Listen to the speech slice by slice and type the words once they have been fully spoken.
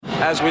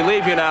as we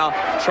leave you now,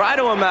 try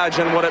to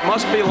imagine what it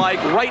must be like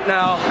right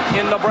now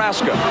in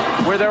Nebraska,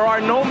 where there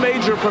are no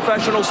major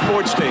professional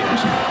sports teams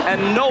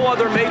and no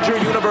other major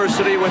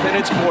university within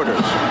its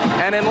borders.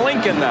 And in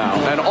Lincoln now,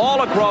 and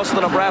all across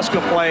the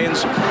Nebraska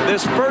plains,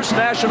 this first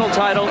national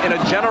title in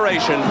a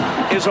generation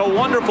is a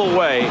wonderful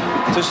way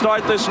to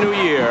start this new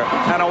year,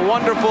 and a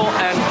wonderful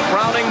and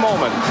crowning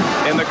moment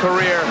in the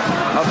career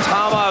of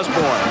Tom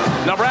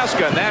Osborne.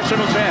 Nebraska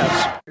national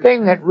champs. The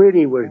thing that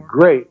really was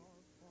great,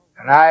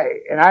 and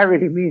I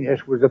really mean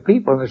this, was the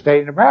people in the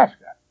state of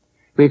Nebraska,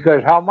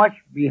 because how much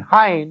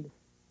behind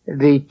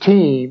the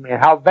team and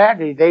how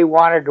badly they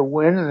wanted to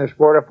win in the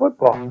sport of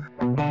football.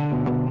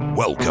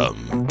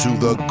 Welcome to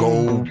the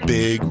Go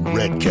Big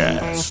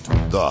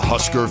Redcast, the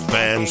Husker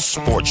Fan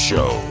Sports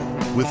Show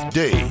with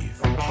Dave,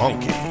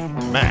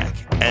 Honky, Mac,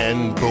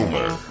 and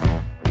Boomer.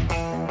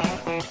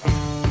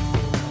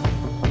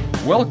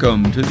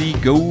 Welcome to the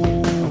Go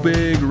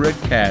Big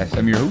Redcast.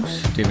 I'm your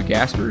host, David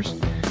Gaspers,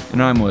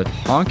 and I'm with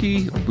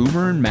Honky,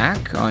 Boomer, and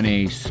Mac on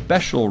a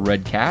special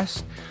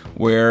Redcast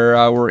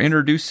where we're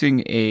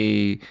introducing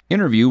a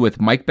interview with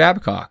Mike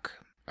Babcock.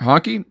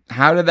 Honky,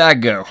 how did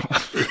that go?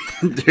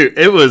 Dude,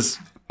 it was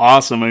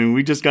awesome. I mean,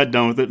 we just got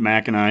done with it,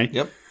 Mac and I.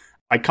 Yep.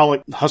 I call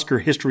it Husker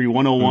History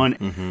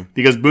 101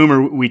 because,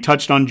 Boomer, we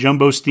touched on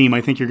Jumbo Steam.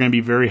 I think you're going to be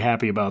very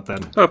happy about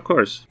that. Oh, of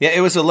course. Yeah, it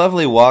was a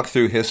lovely walk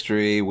through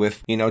history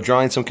with,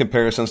 drawing some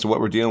comparisons to what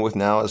we're dealing with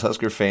now as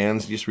Husker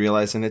fans, just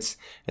realizing it's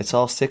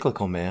all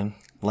cyclical, man.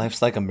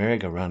 Life's like a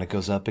merry-go-round. It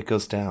goes up, it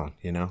goes down,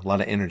 A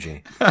lot of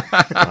energy.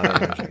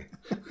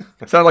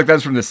 Sounds like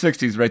that's from the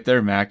 60s right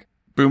there, Mac.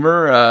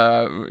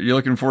 Boomer, you're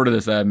looking forward to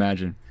this, I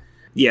imagine.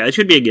 Yeah, it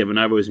should be a given.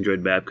 I've always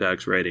enjoyed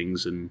Babcock's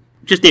writings, and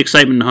just the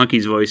excitement in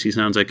Honky's voice. He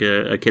sounds like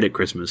a kid at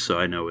Christmas, so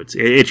I know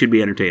it should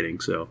be entertaining.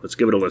 So let's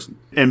give it a listen.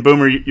 And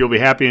Boomer, you'll be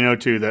happy to know,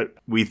 too, that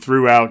we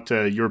threw out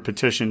your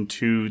petition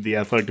to the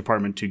athletic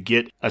department to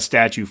get a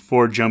statue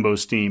for Jumbo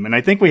Steam. And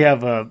I think we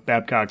have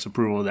Babcock's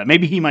approval of that.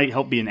 Maybe he might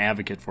help be an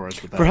advocate for us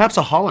with that. Perhaps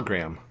a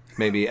hologram,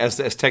 maybe, as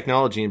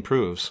technology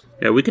improves.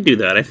 Yeah, we could do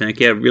that, I think.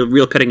 Yeah,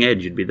 real cutting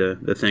edge would be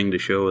the thing to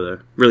show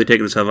really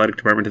taking the athletic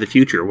department to the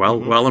future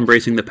while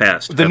embracing the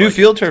past. The new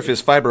field turf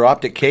is fiber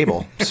optic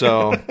cable,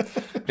 so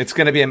it's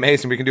going to be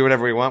amazing. We can do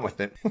whatever we want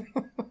with it.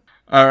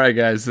 All right,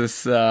 guys.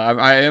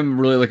 I am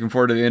really looking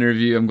forward to the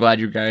interview. I'm glad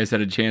you guys had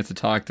a chance to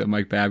talk to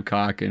Mike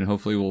Babcock, and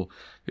hopefully we'll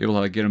be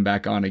able to get him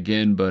back on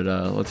again. But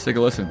let's take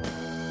a listen.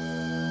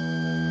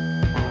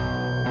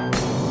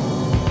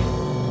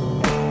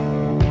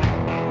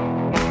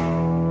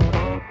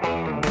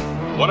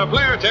 When a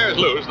player tears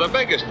loose, the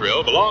biggest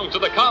thrill belongs to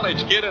the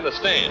college kid in the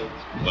stands.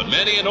 But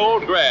many an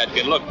old grad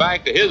can look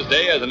back to his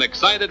day as an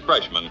excited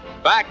freshman,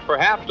 back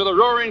perhaps to the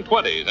roaring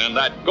 20s and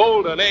that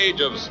golden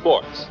age of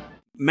sports.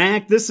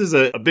 Mac, this is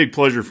a big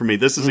pleasure for me.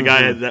 This is a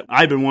guy that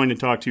I've been wanting to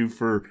talk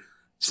to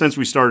since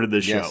we started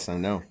this show. Yes, I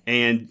know.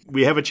 And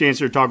we have a chance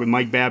to talk with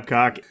Mike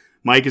Babcock.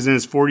 Mike is in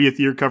his 40th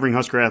year covering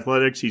Husker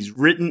athletics. He's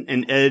written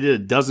and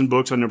edited a dozen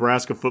books on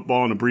Nebraska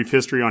football and a brief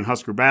history on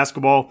Husker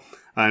basketball.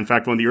 In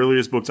fact, one of the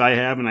earliest books I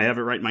have, and I have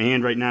it right in my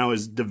hand right now,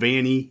 is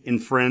Devaney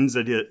and Friends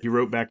that he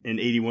wrote back in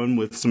 81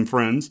 with some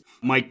friends.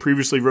 Mike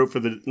previously wrote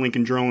for the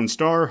Lincoln Journal and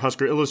Star,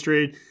 Husker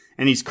Illustrated,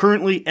 and he's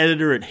currently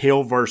editor at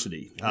Hail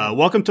Varsity.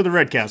 Welcome to the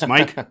Redcast,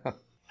 Mike. Hey,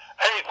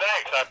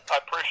 thanks. I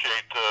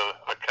appreciate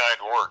the kind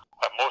words.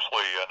 I'm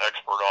mostly an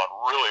expert on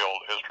really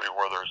old history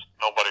where there's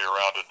nobody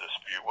around to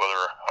dispute whether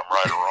I'm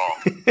right or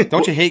wrong.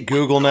 Don't you hate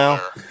Google now?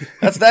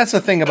 That's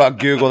the thing about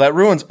Google. That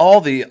ruins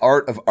all the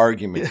art of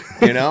argument,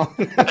 Hey, listen,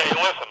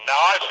 now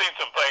I've seen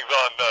some things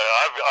on,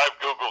 I've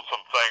Googled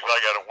some things I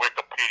got on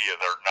Wikipedia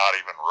that are not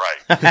even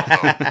right.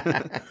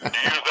 So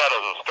you use that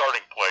as a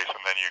starting place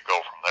and then you go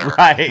from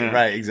there.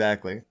 Right,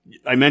 exactly.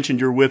 I mentioned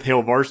you're with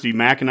Hail Varsity.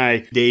 Mac and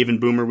I, Dave and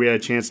Boomer, we had a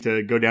chance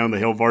to go down to the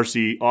Hail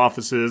Varsity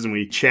offices and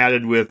we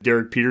chatted with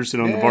Derek Peterson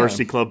on the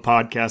Varsity Club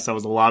podcast. That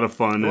was a lot of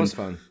fun. It was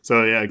fun.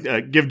 So,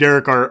 give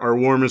Derek our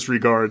warmest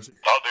regards.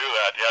 I'll do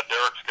that. Yeah,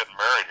 Derek's getting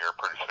married here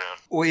pretty soon.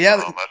 Well, yeah.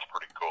 That's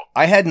pretty cool.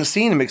 I hadn't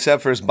seen him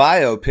except for his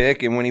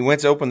biopic, and when he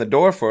went to open the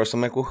door for us,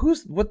 I'm like, well,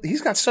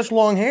 he's got such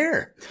long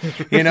hair.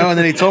 And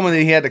then he told me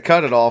that he had to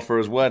cut it all for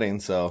his wedding,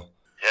 so.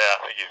 Yeah,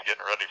 I think he's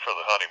getting ready for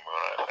the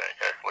honeymoon, I think.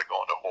 Actually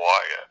going to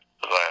Hawaii,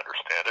 as I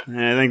understand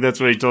it. I think that's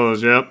what he told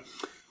us, yep.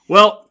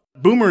 Well,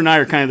 Boomer and I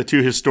are kind of the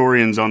two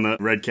historians on the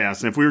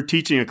Redcast. And if we were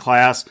teaching a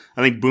class,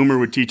 I think Boomer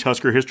would teach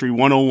Husker History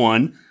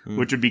 101,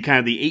 which would be kind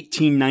of the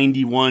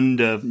 1891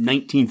 to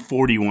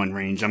 1941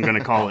 range, I'm going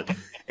to call it.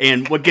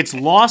 And what gets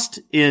lost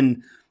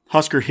in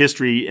Husker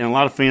history, and a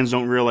lot of fans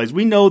don't realize,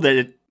 we know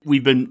that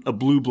we've been a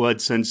blue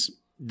blood since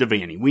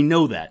Devaney. We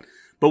know that.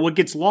 But what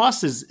gets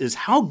lost is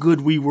how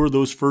good we were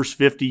those first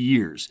 50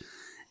 years.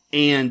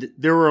 And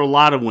there were a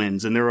lot of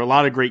wins, and there were a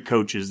lot of great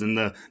coaches, and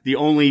the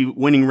only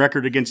winning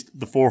record against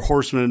the Four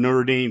Horsemen of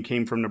Notre Dame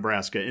came from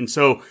Nebraska. And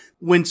so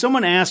when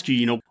someone asks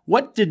you,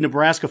 what did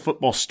Nebraska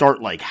football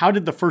start like? How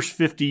did the first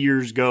 50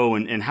 years go,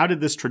 and how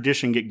did this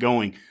tradition get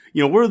going?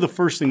 What are the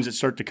first things that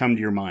start to come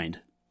to your mind?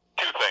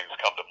 Two things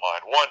come to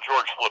mind. One,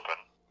 George Flippin.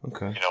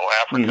 Okay.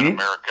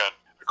 African-American.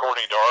 Of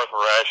according to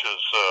Arthur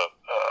Ashe's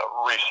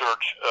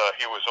research,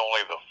 he was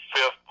only the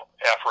 5th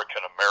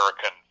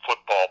African-American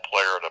football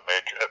player at a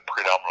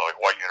predominantly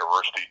white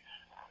university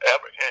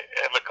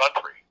in the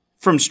country.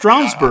 From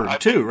Stroudsburg,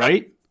 too,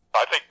 right?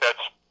 I think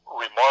that's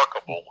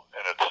remarkable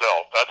in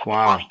itself. That's the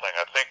first thing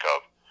I think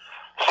of.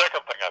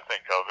 Second thing I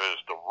think of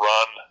is the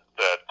run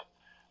that,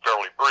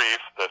 fairly brief,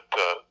 that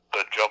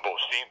Jumbo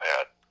Steam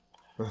had.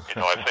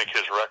 I think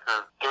his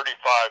record 35-2-3,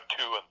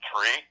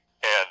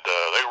 and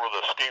they were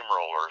the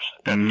Steamrollers.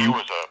 And he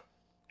was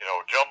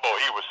Jumbo.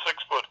 He was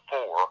 6'4",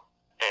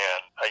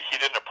 and he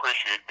didn't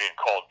appreciate being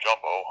called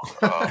Jumbo.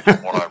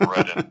 From what I've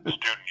read in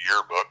student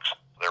yearbooks,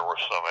 there were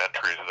some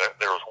entries.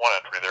 There was one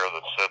entry there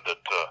that said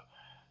that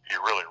he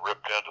really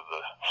ripped into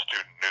the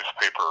student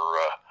newspaper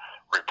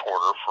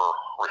reporter for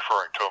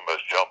referring to him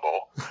as Jumbo,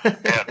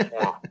 and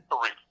for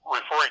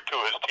referring to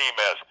his team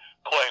as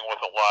playing with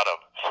a lot of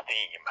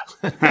steam,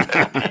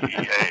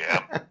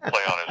 S-T-E-A-M,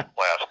 play on his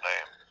last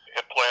name.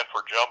 And playing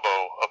for Jumbo,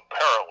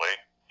 apparently,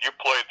 you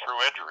played through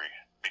injury,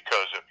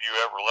 because if you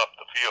ever left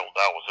the field,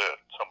 that was it.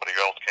 Somebody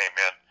else came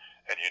in,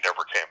 and you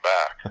never came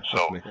back. So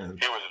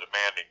he was a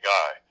demanding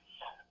guy.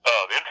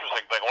 The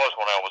interesting thing was,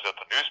 when I was at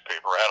the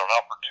newspaper, I had an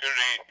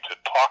opportunity to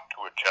talk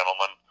to a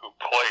gentleman who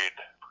played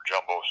for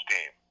Jumbo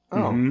Steam.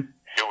 Oh.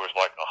 He was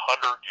like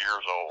 100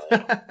 years old.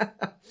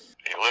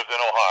 He lived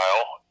in Ohio,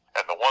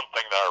 and the one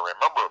thing that I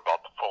remember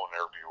about the phone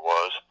interview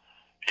was,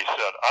 he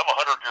said, "I'm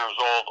 100 years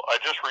old. I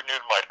just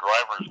renewed my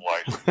driver's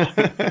license."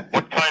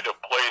 What kind of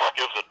place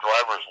gives a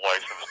driver's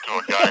license to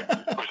a guy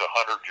who's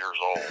 100 years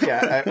old?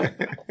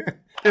 Yeah,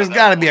 there's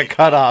got to be a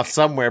cutoff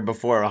somewhere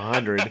before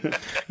 100.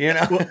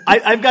 Well,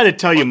 I've got to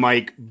tell you,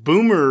 Mike,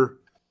 Boomer,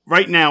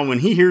 right now, when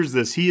he hears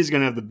this, he is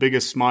going to have the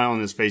biggest smile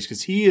on his face,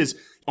 because he is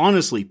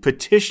honestly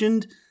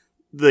petitioned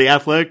the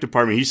athletic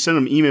department. He sent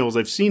them emails.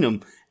 I've seen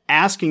him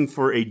asking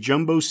for a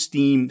Jumbo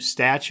Steam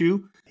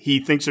statue. He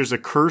thinks there's a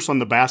curse on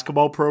the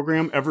basketball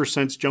program ever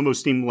since Jumbo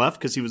Steam left,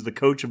 because he was the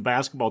coach of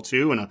basketball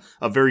too, and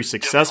a very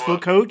successful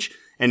coach.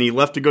 And he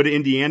left to go to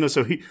Indiana.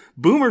 So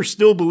Boomer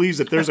still believes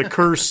that there's a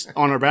curse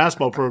on our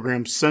basketball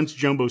program since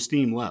Jumbo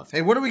Steam left.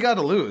 Hey, what do we got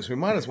to lose? We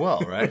might as well,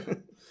 right?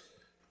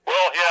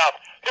 Well, yeah.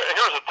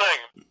 Here's the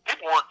thing.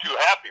 People weren't too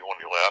happy when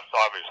he left,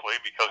 obviously,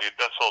 because he'd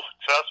been so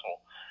successful.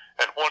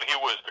 And when he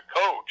was the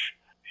coach,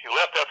 he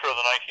left after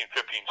the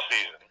 1915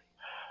 season.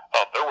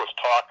 There was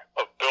talk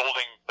of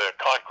building the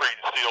concrete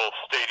and steel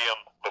stadium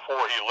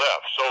before he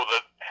left, so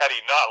that had he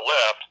not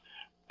left,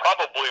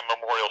 probably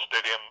Memorial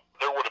Stadium,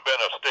 there would have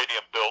been a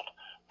stadium built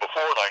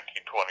before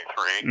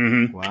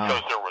 1923,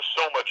 because there was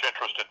so much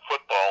interest in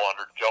football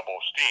under Jumbo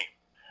Steam.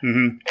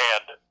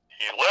 And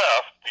he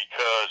left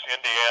because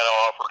Indiana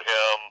offered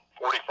him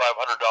 $4,500.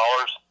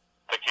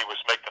 I think he was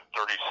making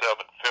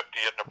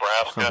 $37.50 at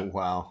Nebraska. Oh,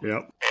 wow.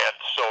 Yep. And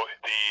so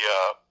the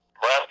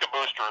Nebraska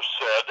boosters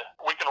said,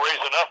 "We can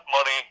raise enough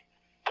money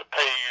to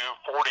pay you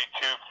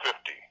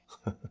 $42.50.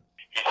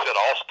 He said,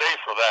 "I'll stay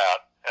for that."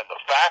 And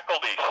the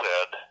faculty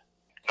said,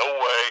 "No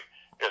way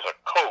is a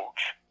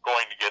coach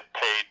going to get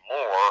paid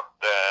more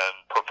than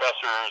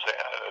professors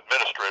and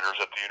administrators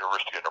at the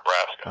University of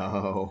Nebraska."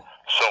 Oh.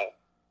 So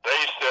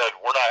they said,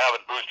 "We're not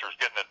having boosters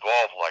getting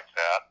involved like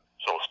that."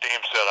 So Steam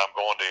said, "I'm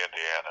going to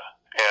Indiana."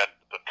 And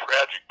the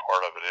tragic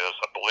part of it is,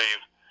 I believe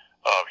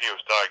he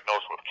was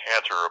diagnosed with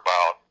cancer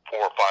about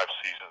 4 or 5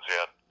 seasons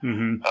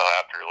in,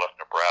 after he left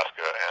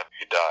Nebraska, and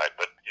he died.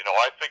 But,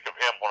 I think of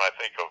him when I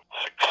think of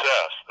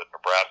success that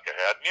Nebraska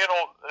had.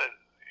 And,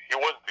 he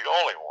wasn't the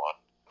only one.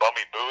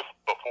 Bummy Booth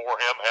before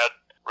him had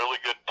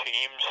really good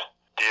teams.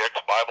 DX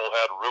Bible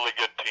had really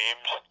good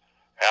teams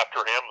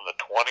after him in the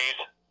 20s.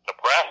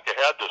 Nebraska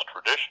had this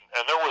tradition,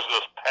 and there was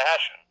this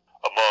passion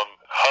among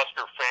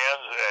Husker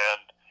fans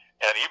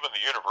and even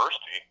the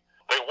university.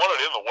 They won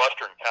it in the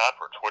Western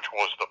Conference, which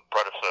was the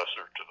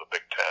predecessor to the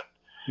Big Ten.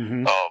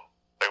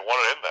 They won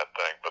it in that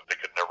thing, but they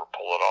could never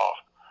pull it off.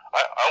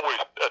 I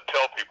always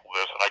tell people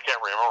this, and I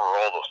can't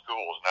remember all the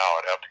schools now.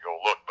 I'd have to go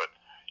look, but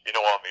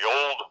on the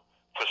old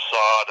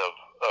facade of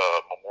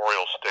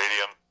Memorial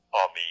Stadium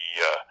on the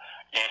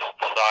east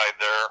side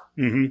there,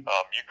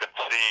 you can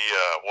see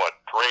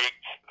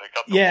Drake. They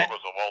got the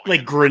logos of all the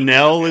like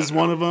Grinnell is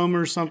one of them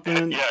or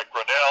something. Yeah,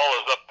 Grinnell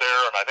is up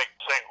there, and I think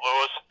St.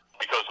 Louis,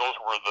 because those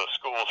were the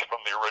schools from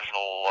the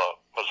original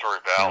Missouri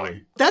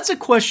Valley. That's a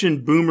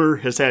question Boomer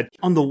has had.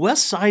 On the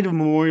west side of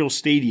Memorial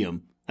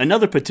Stadium,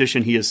 another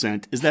petition he has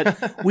sent is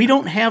that we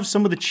don't have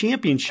some of the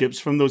championships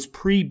from those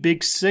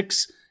pre-Big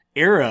Six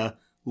era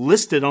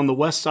listed on the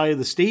west side of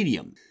the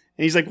stadium.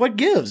 And he's like, what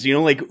gives?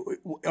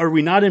 Are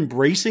we not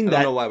embracing that?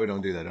 I don't know why we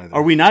don't do that either.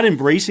 Are we not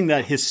embracing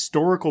that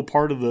historical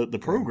part of the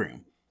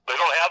program? They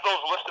don't have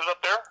those listed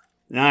up there?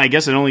 No, I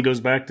guess it only goes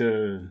back to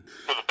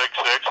the Big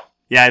Six?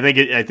 Yeah, I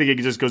think it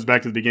just goes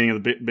back to the beginning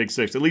of the Big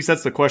Six. At least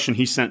that's the question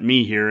he sent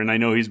me here, and I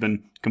know he's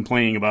been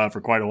complaining about it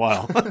for quite a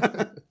while. Yeah,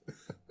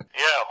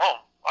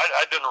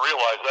 I didn't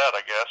realize that,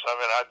 I guess. I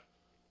mean,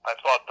 I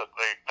thought that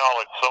they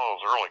acknowledged some of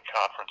those early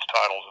conference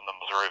titles in the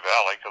Missouri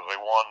Valley because they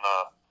won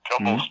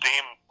Jumbo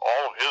Steam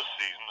all of his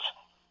seasons.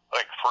 I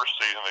think first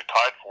season they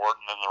tied for it,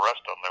 and then the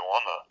rest of them they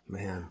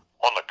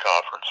won the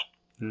conference.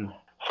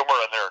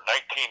 Somewhere in there,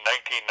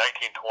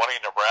 1919,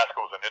 1920,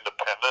 Nebraska was an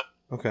independent.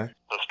 Okay.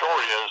 The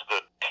story is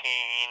that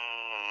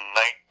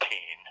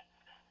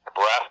 1919,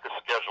 Nebraska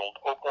scheduled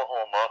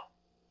Oklahoma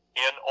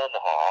in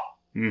Omaha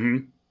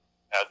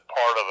as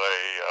part of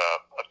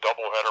a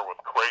doubleheader with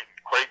Creighton.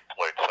 Creighton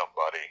played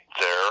somebody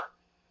there,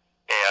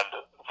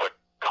 and the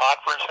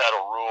conference had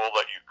a rule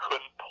that you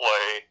couldn't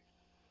play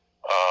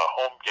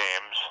home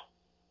games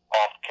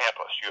off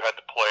campus. You had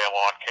to play them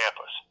on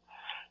campus.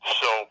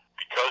 So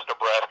because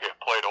Nebraska had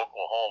played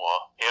Oklahoma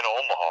in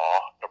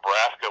Omaha,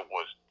 Nebraska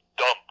was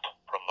dumped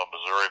from the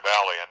Missouri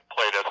Valley and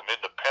played as an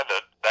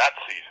independent that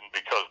season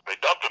because they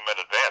dumped them in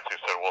advance. They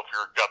said, well, if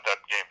you've got that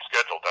game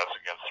scheduled, that's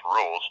against the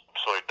rules.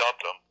 So they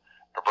dumped them.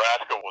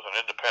 Nebraska was an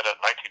independent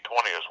in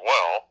 1920 as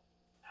well.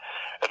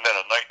 And then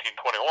in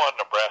 1921,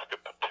 Nebraska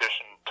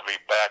petitioned to be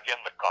back in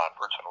the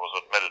conference and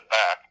was admitted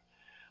back.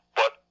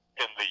 But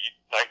in the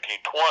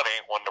 1920,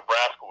 when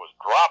Nebraska was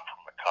dropped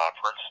from the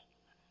conference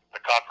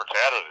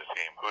added a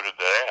team. Who did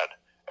they add?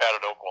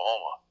 Added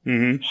Oklahoma.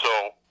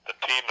 So the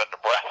team that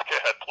Nebraska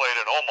had played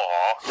in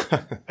Omaha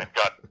and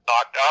got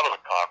knocked out of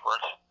the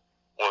conference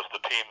was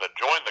the team that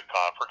joined the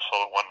conference,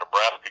 so that when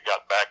Nebraska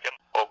got back in,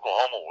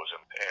 Oklahoma was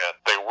in. And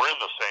they were in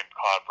the same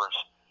conference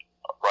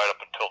right up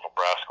until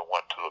Nebraska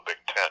went to the Big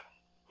Ten.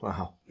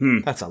 Wow.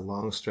 That's a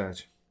long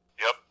stretch.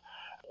 Yep.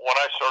 When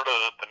I started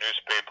at the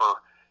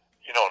newspaper,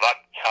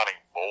 not counting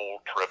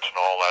bowl trips and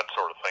all that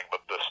sort of thing,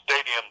 but the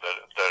stadium that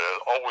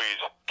always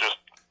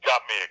just got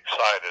me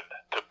excited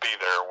to be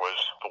there was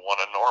the one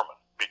in Norman,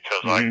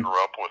 because I grew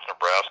up with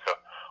Nebraska,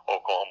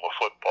 Oklahoma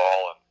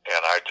football,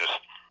 and I just,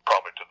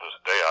 probably to this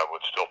day, I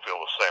would still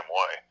feel the same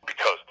way,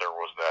 because there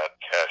was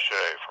that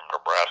cachet from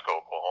Nebraska,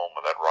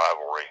 Oklahoma, that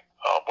rivalry,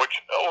 which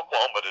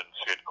Oklahoma didn't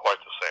see it quite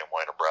the same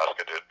way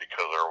Nebraska did,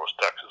 because there was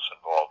Texas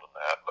involved in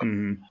that,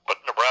 but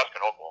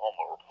Nebraska and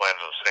Oklahoma were playing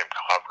in the same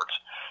conference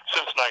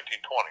since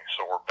 1920,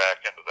 so we're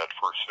back into that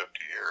first 50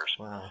 years.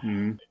 Wow.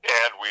 And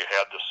we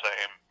had the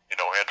same,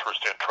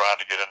 interest in trying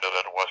to get into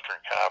that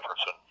Western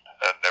Conference,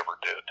 and never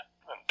did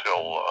until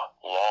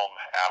long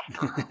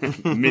after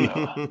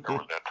there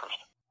was interest.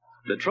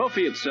 The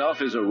trophy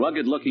itself is a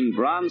rugged-looking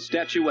bronze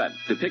statuette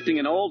depicting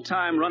an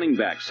old-time running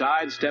back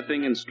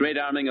sidestepping and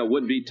straight-arming a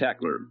would-be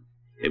tackler.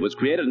 It was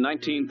created in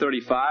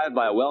 1935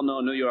 by a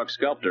well-known New York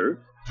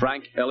sculptor,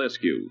 Frank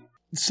Eliscu.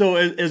 So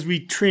as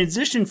we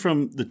transition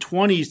from the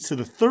 20s to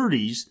the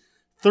 30s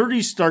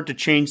start to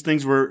change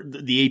things, where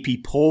the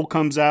AP poll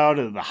comes out,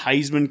 the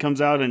Heisman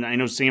comes out, and I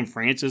know Sam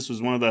Francis was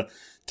one of the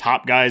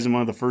top guys in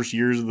one of the first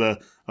years of the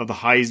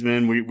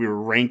Heisman. We were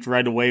ranked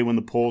right away when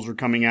the polls were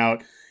coming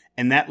out,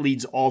 and that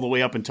leads all the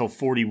way up until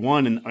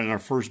 41 in our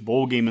first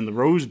bowl game in the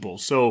Rose Bowl.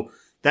 So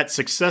that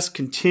success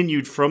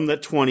continued from the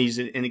 20s,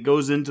 and it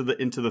goes into the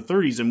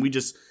 30s, and we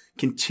just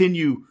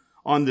continue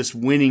on this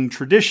winning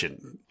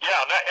tradition.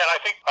 Yeah, and I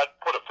think I'd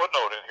put a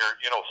footnote in here.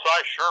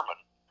 Cy Sherman,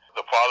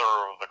 the father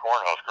of the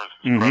Cornhuskers,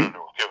 whose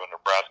credit was given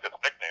Nebraska its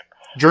nickname.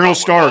 Journal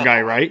Star guy,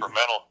 right?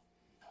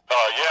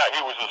 Yeah,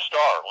 he was a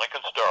star,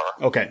 Lincoln Star.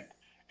 Okay.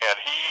 And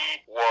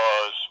he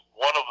was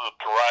one of the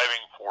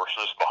driving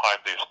forces behind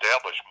the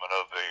establishment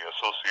of the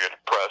Associated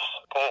Press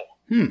poll.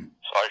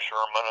 Cy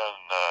Sherman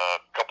and a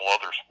couple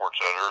other sports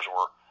editors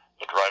were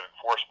the driving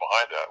force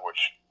behind that, which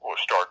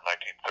was started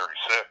in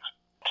 1936.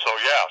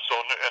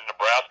 And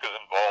Nebraska's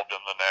involved in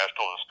the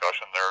national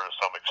discussion there to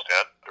some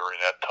extent during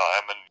that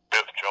time. And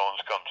Biff Jones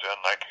comes in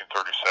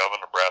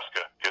 1937.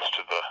 Nebraska gets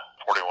to the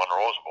 41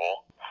 Rose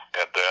Bowl.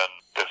 And then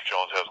Biff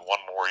Jones has one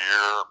more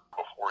year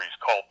before he's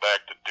called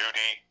back to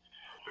duty.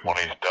 When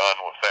he's done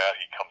with that,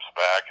 he comes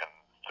back, and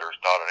there's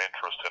not an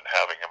interest in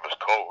having him as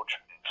coach.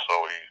 So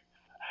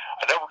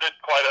I never did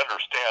quite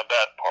understand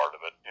that part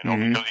of it,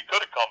 because he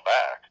could have come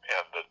back,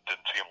 and it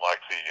didn't seem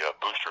like the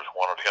boosters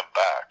wanted him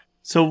back.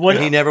 So what?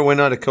 He never went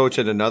on to coach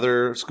at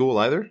another school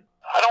either?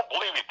 I don't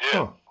believe he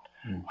did.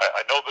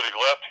 I know that he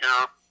left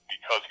here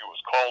because he was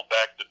called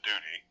back to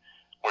duty,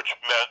 which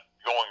meant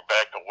going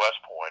back to West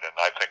Point, and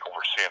I think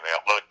overseeing the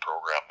athletic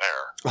program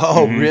there.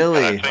 Oh,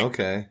 really?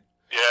 Okay.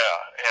 Yeah,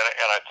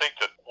 and I think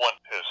that when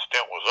his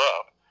stint was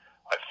up,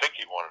 I think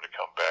he wanted to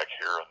come back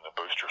here, and the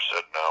boosters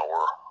said, no,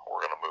 we're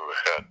going to move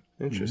ahead.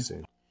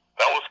 Interesting.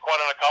 That was quite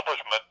an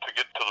accomplishment to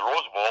get to the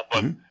Rose Bowl,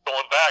 but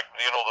going back,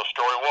 the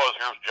story was,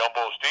 here's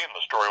Jumbo Steen.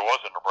 The story was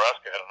that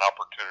Nebraska had an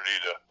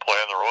opportunity to play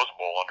in the Rose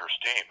Bowl under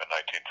Steen in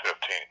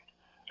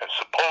 1915. And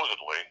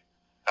supposedly,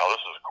 now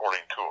this is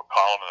according to a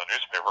column in the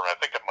newspaper, and I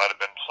think it might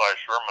have been Cy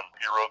Sherman,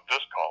 he wrote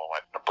this column,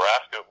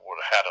 Nebraska would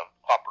have had an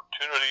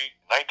opportunity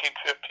in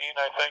 1915,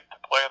 I think,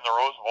 to play in the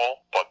Rose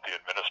Bowl, but the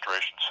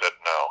administration said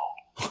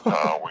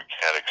no. We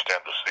can't extend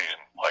the season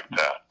like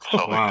that.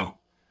 So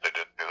they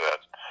didn't do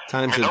that.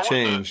 Times have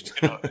changed.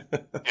 There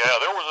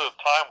was a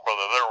time where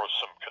there was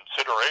some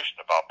consideration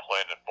about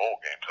playing in bowl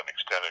games and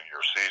extending your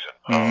season.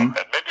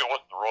 And maybe it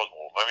wasn't the Rose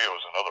Bowl. Maybe it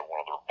was another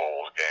one of their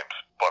bowl games.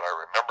 But I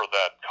remember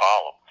that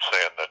column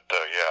saying that,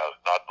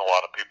 not a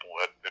lot of people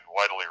had been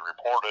widely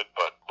reported,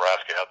 but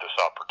Nebraska had this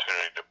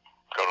opportunity to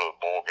go to the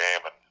bowl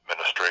game, and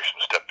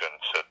administration stepped in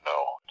and said no.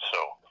 So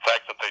the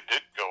fact that they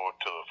did go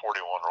to the 41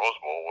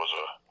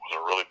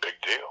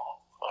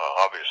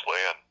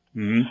 obviously.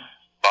 And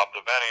Bob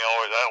Devaney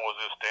that was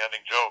his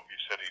standing joke. He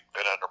said he'd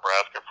been at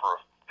Nebraska for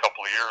a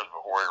couple of years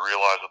before he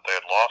realized that they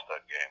had lost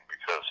that game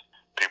because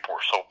people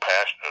were so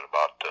passionate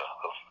about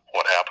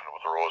what happened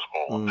with the Rose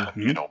Bowl. And,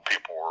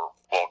 people were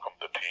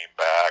welcomed the team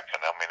back.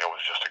 And, I mean, it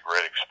was just a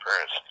great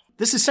experience.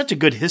 This is such a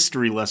good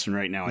history lesson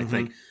right now, I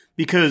think,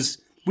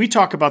 because we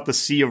talk about the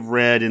sea of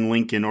red in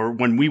Lincoln, or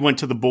when we went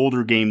to the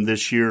Boulder game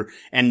this year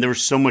and there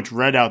was so much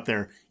red out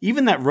there.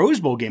 Even that Rose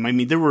Bowl game, I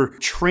mean, there were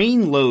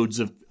train loads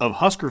of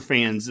Husker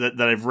fans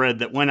that I've read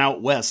that went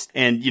out west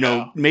and,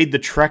 made the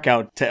trek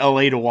out to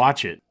L.A. to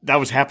watch it. That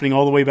was happening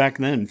all the way back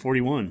then,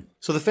 41.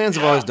 So the fans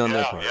have always done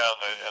their part. Yeah,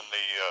 and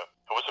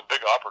it was a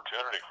big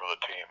opportunity for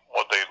the team.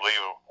 They'd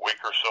leave a week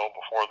or so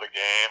before the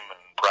game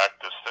and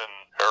practiced in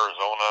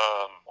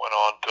Arizona and went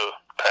on to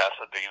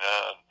Pasadena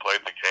and played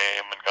the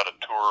game and got a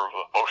tour of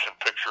a motion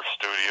picture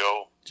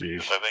studio.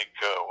 Jeez. I think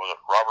was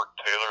it Robert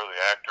Taylor,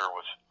 the actor,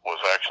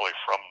 was actually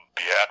from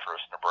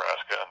Beatrice,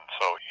 Nebraska, and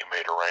so he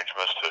made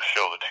arrangements to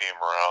show the team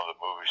around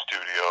the movie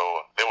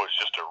studio. It was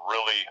just a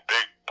really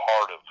big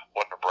part of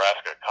what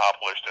Nebraska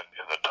accomplished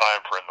in the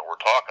time frame that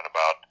we're talking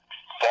about.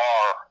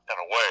 Far and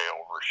away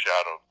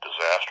overshadowed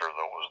disaster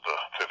that was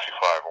the 55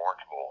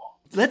 Orange Bowl.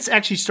 Let's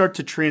actually start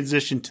to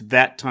transition to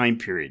that time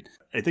period.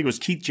 I think it was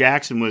Keith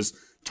Jackson was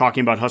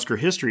talking about Husker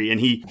history, and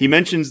he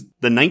mentions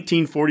the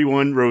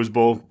 1941 Rose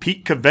Bowl.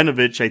 Pete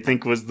Kavenovich, I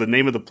think, was the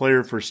name of the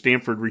player for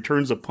Stanford,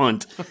 returns a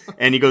punt.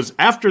 And he goes,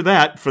 after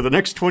that, for the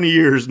next 20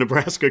 years,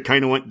 Nebraska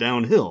kind of went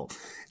downhill.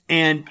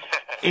 And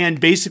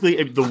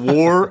basically, the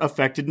war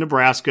affected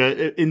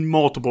Nebraska in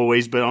multiple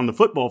ways, but on the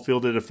football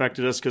field, it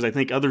affected us because I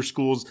think other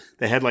schools,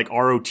 they had like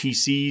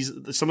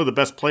ROTCs. Some of the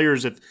best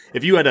players,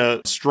 if you had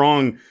a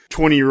strong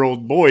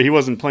 20-year-old boy, he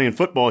wasn't playing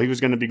football, he was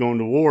going to be going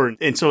to war.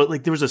 And so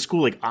like there was a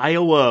school like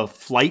Iowa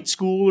Flight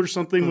School or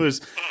something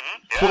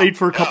played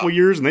for a couple of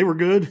years, and they were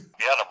good.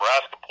 Yeah,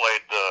 Nebraska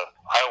played the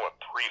Iowa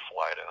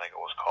Pre-Flight, I think it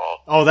was called.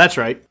 Oh, that's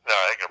right. No,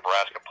 I think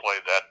Nebraska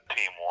played that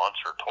team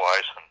once or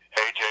twice, and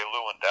A.J.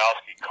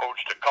 Lewandowski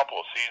coached a couple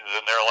of seasons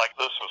in there like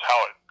this was how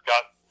it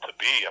got to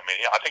be. I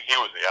mean, I think he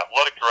was the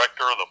athletic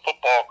director, the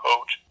football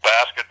coach,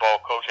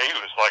 basketball coach. He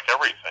was like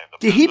everything.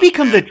 Did he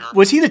become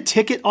was he the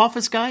ticket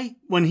office guy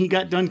when he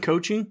got done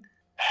coaching?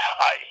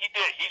 He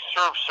did. He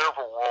served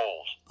several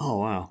roles. Oh,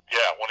 wow.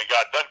 Yeah, when he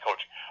got done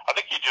coaching. I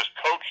think he just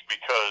coached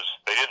because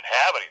they didn't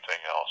have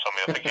anything else. I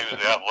mean, I think he was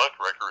the athletic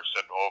director who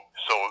said, oh,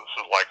 so this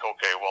is like,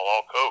 okay, well,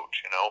 I'll coach,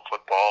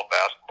 football,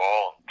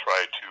 basketball, and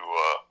try to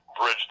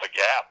bridge the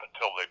gap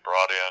until they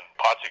brought in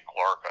Potsy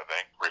Clark, I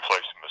think,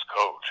 replaced him as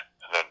coach.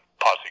 And then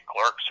Potsy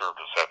Clark served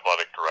as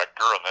athletic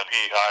director, and then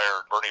he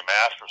hired Bernie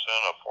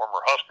Masterson, a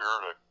former Husker,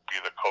 to be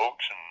the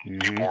coach, and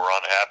people were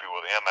unhappy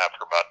with him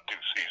after about 2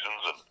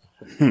 seasons and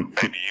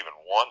maybe even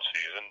 1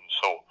 season.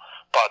 So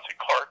Potsy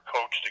Clark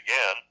coached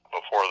again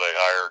before they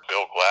hired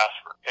Bill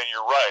Glassford. And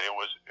you're right, it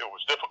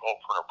was difficult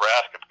for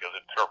Nebraska because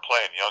they were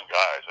playing young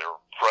guys. They were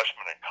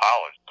freshmen in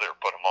college. They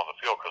were putting them on the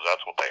field because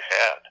that's what they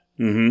had.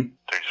 Mm-hmm.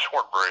 They just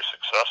weren't very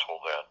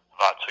successful then.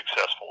 Not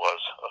successful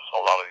as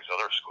a lot of these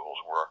other schools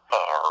were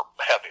or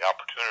had the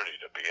opportunity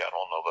to be. I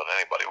don't know that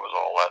anybody was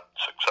all that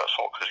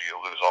successful because you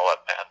lose all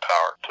that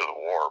manpower to the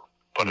war.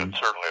 But it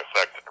certainly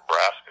affected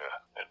Nebraska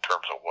in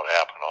terms of what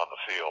happened on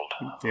the field.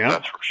 Yeah.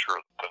 That's for sure.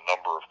 The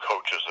number of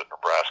coaches that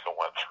Nebraska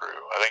went through.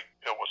 I think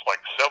it was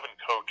like 7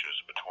 coaches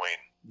between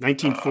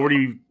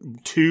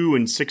 1942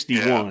 and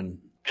 61.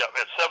 Yeah,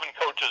 we had 7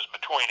 coaches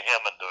between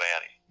him and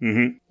Devaney.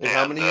 Mm-hmm. In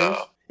how many years?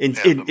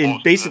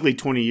 In basically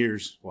 20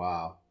 years.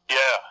 Wow.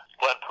 Yeah.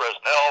 Glenn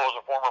Presnell was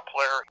a former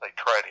player. They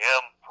tried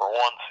him for 1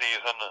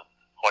 season, and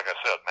like I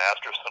said,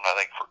 Masterson, I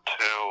think, for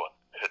 2,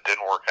 and it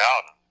didn't work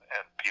out.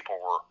 And people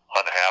were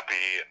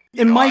unhappy.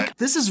 And Mike,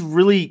 this is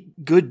really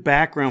good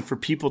background for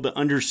people to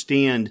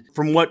understand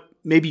from what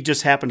maybe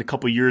just happened a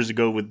couple years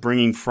ago with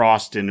bringing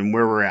Frost in and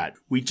where we're at.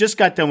 We just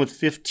got done with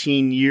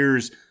 15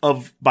 years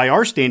of, by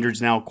our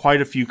standards now, quite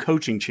a few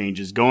coaching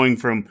changes, going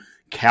from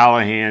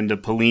Callahan to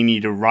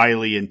Pelini to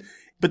Riley.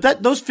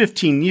 But those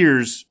 15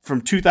 years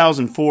from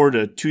 2004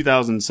 to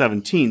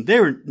 2017,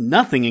 they're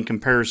nothing in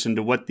comparison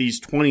to what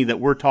these 20 that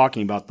we're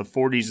talking about, the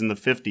 40s and the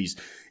 50s,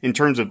 in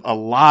terms of a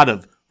lot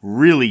of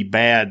really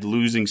bad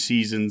losing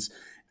seasons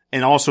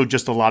and also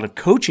just a lot of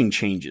coaching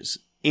changes.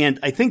 And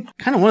I think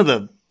kind of one of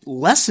the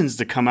lessons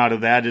to come out of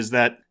that is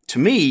that, to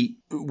me,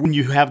 when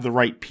you have the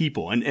right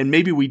people, and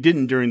maybe we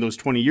didn't during those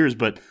 20 years,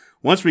 but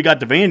once we got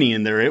Devaney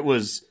in there, it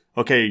was,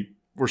 okay,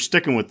 we're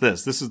sticking with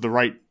this. This is the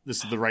right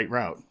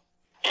route.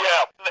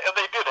 Yeah, and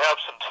they did have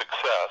some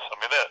success.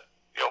 I mean,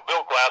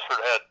 Bill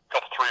Glassford had a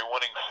couple 3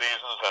 winning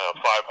seasons and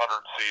a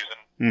 500 season,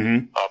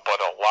 but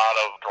a lot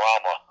of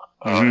drama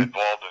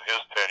involved in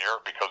his tenure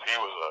because he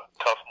was a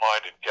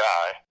tough-minded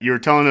guy. You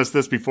were telling us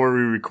this before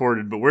we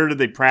recorded, but where did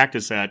they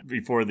practice at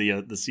before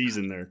the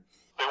season there?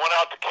 They went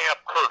out to Camp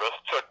Curtis,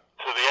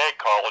 to the Ag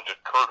College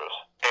at Curtis,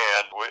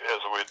 and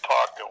as we had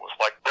talked, it was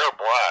like Bear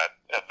Bryant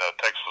and the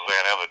Texas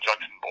A&M, the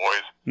Junction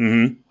Boys.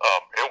 Mm-hmm.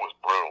 It was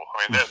brutal. I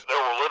mean, there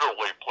were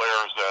literally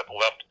players that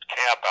left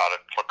camp out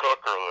at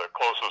McCook or the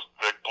closest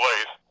big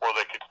place where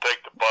they could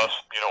take the bus,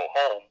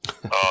 home.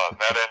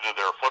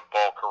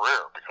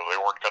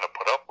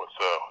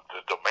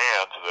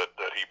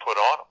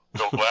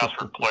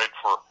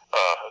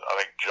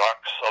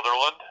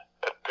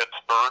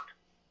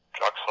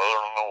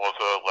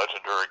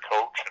 legendary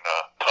coach and a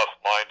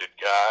tough-minded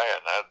guy,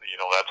 and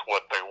that's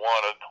what they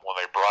wanted when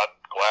they brought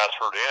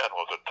Glassford in,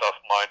 was a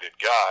tough-minded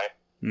guy.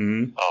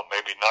 Mm-hmm.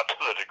 Maybe not to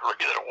the degree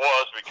that it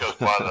was, because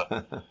by the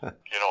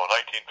in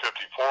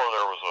 1954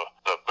 there was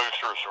the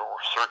boosters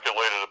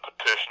circulated a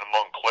petition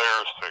among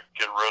players to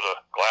get rid of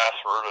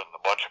Glassford, and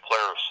a bunch of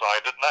players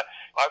signed it. And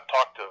I've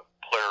talked to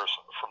players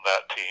from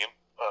that team.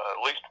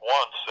 At least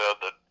one said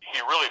that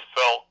he really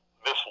felt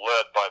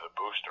misled by the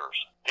boosters.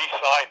 He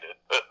signed it.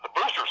 The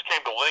boosters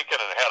came to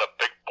Lincoln and had a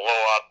big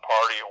blowout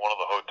party at one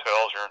of the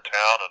hotels here in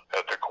town, and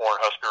at the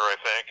Cornhusker, I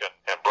think,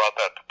 and brought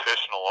that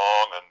petition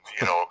along, and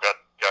got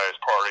guys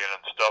partying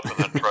and stuff, and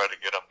then tried to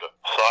get him to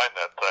sign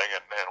that thing.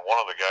 And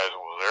one of the guys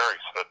that was there,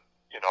 he said,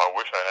 I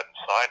wish I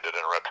hadn't signed it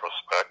in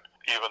retrospect,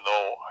 even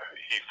though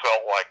he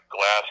felt like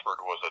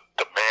Glassford was a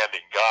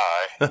demanding guy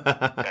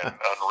and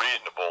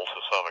unreasonable to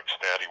some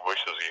extent. He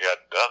wishes he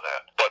hadn't done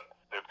that. But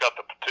they've got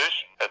the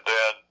petition, and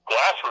then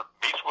Glassford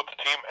meets with the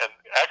team and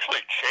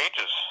actually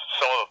changes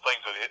some of the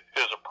things in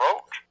his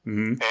approach.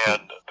 Mm-hmm.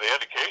 And the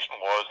indication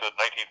was that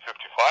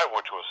 1955,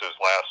 which was his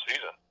last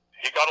season,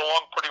 he got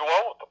along pretty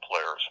well with the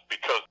players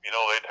because,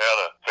 they'd had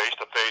a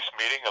face-to-face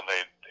meeting and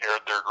they'd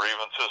aired their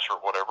grievances or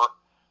whatever.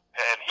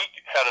 And he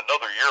had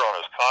another year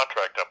on his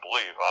contract, I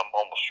believe. I'm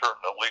almost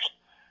certain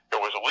it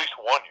was at least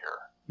 1 year.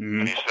 Mm-hmm.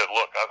 And he said,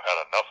 look, I've had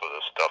enough of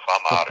this stuff.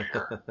 I'm out of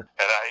here.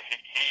 And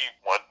he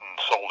went and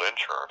sold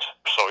insurance.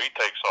 So he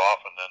takes off,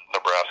 and then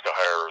Nebraska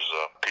hires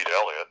Pete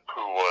Elliott,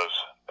 who was,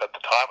 at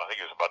the time, I think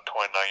he was about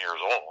 29 years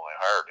old when they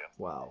hired him.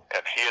 Wow.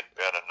 And he had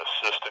been an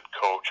assistant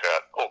coach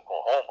at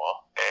Oklahoma,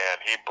 and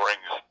he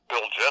brings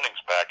Bill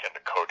Jennings back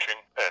into coaching.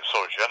 And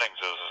so Jennings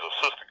is his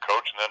assistant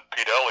coach, and then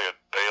Pete Elliott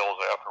bails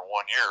after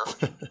 1 year,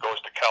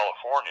 goes to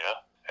California,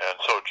 and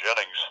so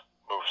Jennings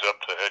moves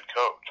up to head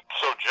coach.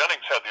 So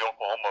Jennings had the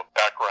Oklahoma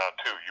background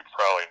too. You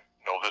probably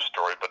know this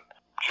story, but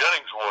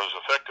Jennings was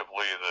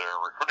effectively the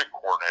recruiting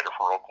coordinator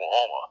for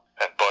Oklahoma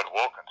and Bud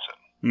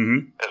Wilkinson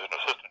as an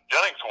assistant.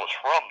 Jennings was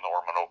from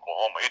Norman,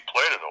 Oklahoma. He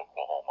played at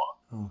Oklahoma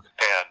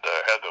and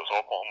had those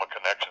Oklahoma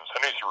connections,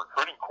 and he's the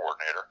recruiting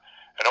coordinator.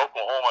 And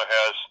Oklahoma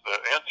the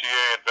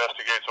NCAA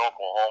investigates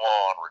Oklahoma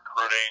on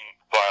recruiting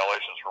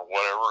violations or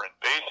whatever, and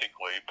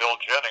basically Bill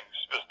Jennings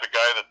is the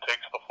guy that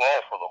takes the fall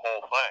for the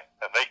whole thing.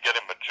 And they get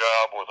him a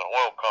job with an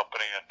oil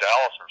company in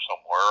Dallas or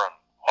somewhere, and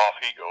off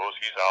he goes.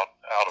 He's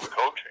out of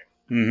coaching.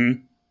 Mm-hmm.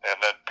 And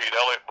then Pete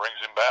Elliott brings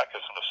him back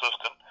as an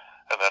assistant,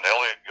 and then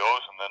Elliott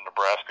goes, and then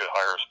Nebraska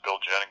hires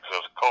Bill Jennings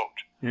as coach.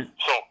 Yeah.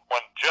 So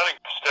when Jennings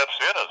steps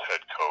in as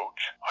head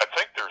coach, I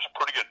think there's a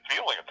pretty good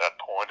feeling at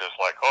that point. It's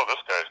like, oh, this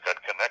guy's got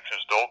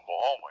connections to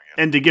Oklahoma.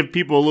 And to give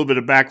people a little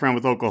bit of background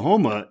with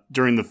Oklahoma,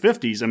 during the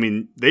 50s, I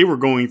mean, they were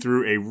going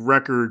through a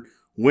record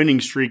winning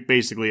streak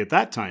basically at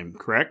that time,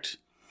 correct?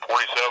 47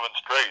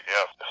 straight,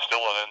 yeah.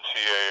 Still an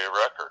NCAA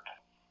record.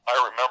 I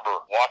remember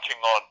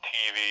watching on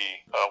TV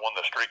when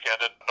the streak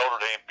ended. Notre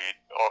Dame beat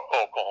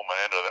Oklahoma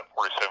into that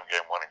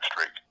 47-game winning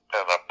streak.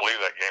 And I believe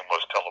that game was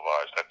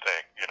televised, I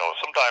think.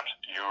 Sometimes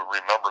you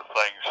remember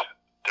things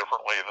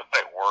differently than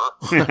they were.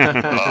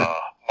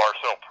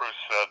 Marcel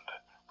Proust said,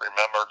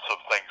 remembrance of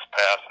things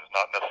past is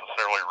not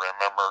necessarily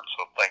remembrance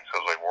of things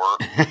as they were.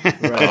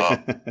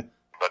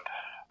 But,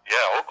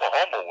 yeah,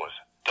 Oklahoma was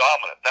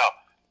dominant. Now,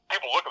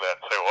 people look at that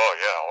and say, oh,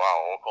 yeah, wow,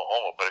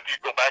 Oklahoma. But if you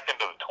go back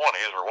into the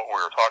 20s, or what we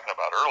were talking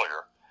about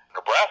earlier,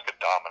 Nebraska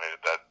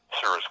dominated that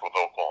series with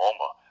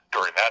Oklahoma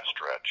during that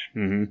stretch.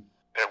 Mm-hmm.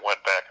 It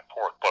went back and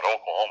forth, but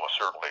Oklahoma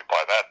certainly,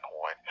 by that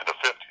point, in the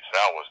 50s,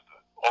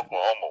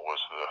 Oklahoma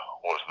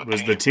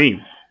was the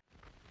team.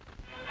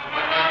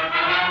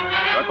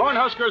 The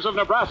Cornhuskers of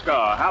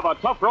Nebraska have a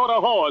tough road to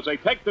hoe as they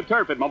take the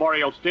turf at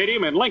Memorial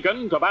Stadium in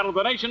Lincoln to battle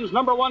the nation's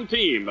 #1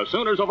 team, the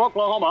Sooners of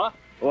Oklahoma,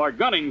 who are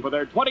gunning for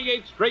their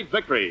 28th straight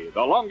victory,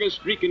 the longest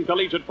streak in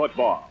collegiate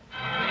football.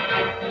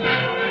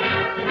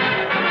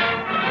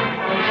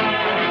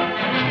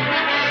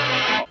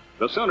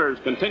 The Sooners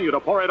continue to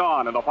pour it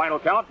on, and the final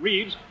count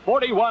reads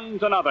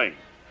 41-0.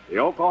 The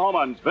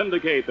Oklahomans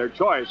vindicate their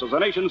choice as the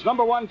nation's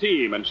 #1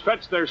 team and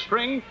stretch their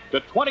string to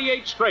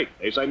 28 straight.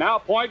 They say now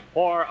point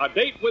for a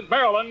date with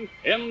Maryland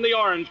in the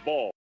Orange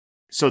Bowl.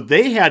 So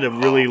they had a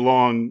really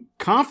long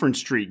conference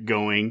streak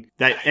going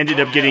that ended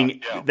up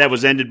getting that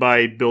was ended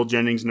by Bill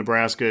Jennings,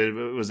 Nebraska.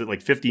 Was it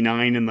like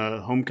 59 in the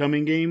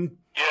homecoming game?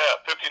 Yeah,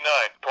 59,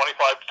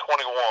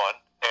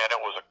 25-21, and it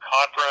was a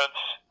conference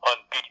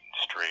unbeaten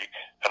streak.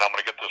 And I'm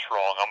going to get this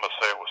wrong. I'm going to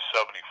say it was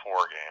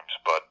 74 games,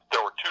 but there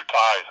were 2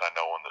 ties I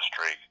know in the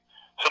streak.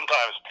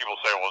 Sometimes people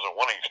say it was a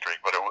winning streak,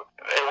 but it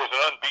was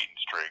an unbeaten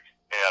streak,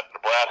 and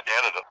Nebraska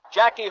ended it.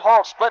 Jackie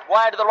Holt split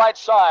wide to the right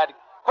side.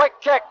 Quick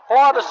kick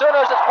for the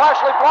Sooners. It's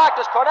partially blocked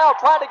as Cornell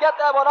tried to get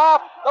that one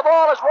off. The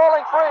ball is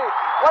rolling free.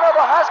 One of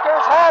the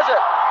Huskers has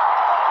it.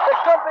 It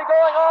could be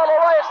going all the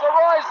way. It's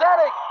Leroy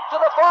Zedek to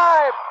the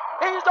 5.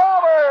 He's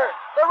over.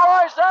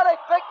 Leroy Zedek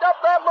picked up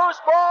that loose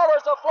ball.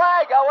 There's a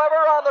flag, however,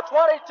 on the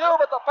 22,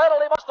 but the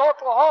penalty must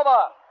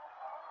Oklahoma.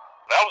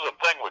 That was the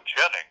thing with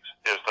Jennings,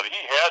 is that he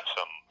had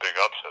some big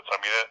upsets. I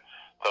mean,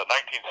 the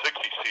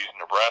 1960 season,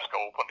 Nebraska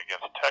opened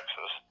against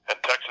Texas, and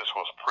Texas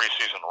was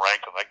preseason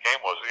ranked, and that game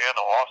was in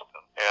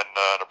Austin. And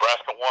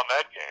Nebraska won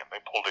that game.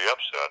 They pulled the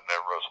upset, and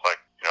it was like,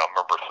 I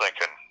remember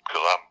thinking, because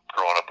I'm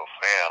growing up a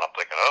fan, I'm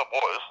thinking, oh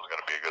boy, this is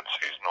going to be a good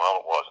season.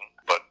 Well, it wasn't.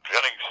 But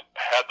Jennings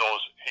had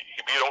those. He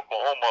beat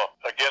Oklahoma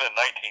again in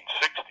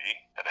 1960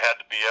 and had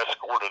to be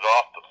escorted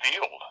off the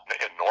field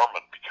in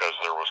Norman because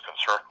there was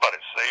concern about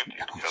his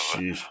safety because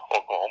the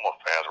Oklahoma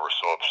fans were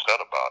so upset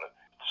about it.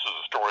 This is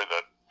a story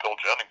that Bill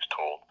Jennings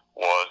told,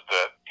 was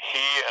that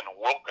he and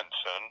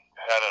Wilkinson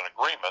had an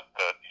agreement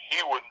that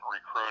he wouldn't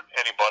recruit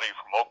anybody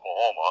from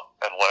Oklahoma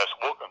unless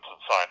Wilkinson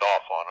signed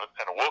off on it,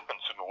 and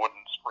Wilkinson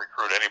wouldn't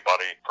recruit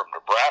anybody from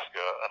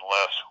Nebraska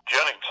unless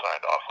Jennings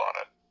signed off on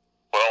it.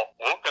 Well,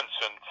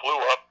 Wilkinson flew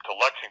up to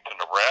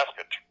Lexington,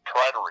 Nebraska to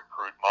try to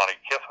recruit Monty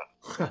Kiffin,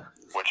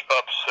 which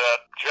upset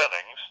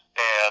Jennings,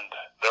 and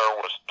there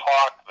was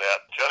talk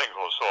that Jennings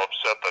was so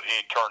upset that he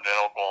turned in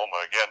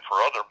Oklahoma again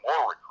for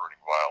more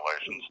recruiting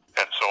violations.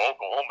 And so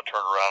Oklahoma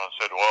turned around and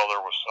said, well,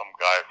 there was some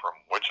guy from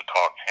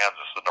Wichita,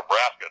 Kansas that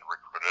Nebraska had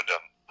recruited,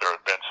 and there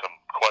had been some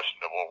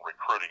questionable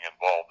recruiting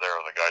involved there,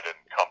 and the guy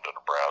didn't come to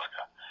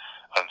Nebraska.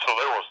 And so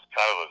there was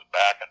kind of this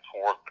back and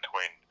forth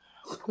between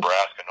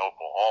Nebraska and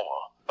Oklahoma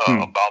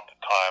about the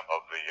time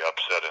of the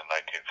upset in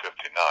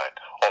 1959,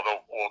 although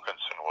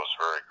Wilkinson was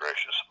very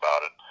gracious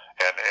about it,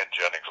 and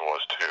Jennings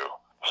was too.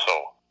 So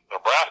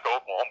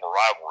Nebraska-Oklahoma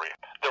rivalry,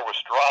 there was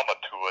drama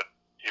to it,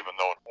 even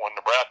though when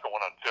Nebraska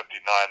won in 59,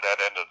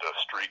 that ended the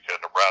streak,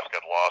 and Nebraska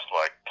had lost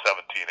like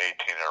 17,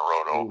 18 in a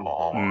row to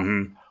Oklahoma.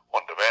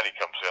 When Devaney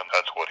comes in,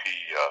 that's what he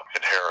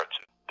inherits.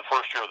 The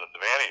first year that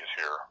Devaney is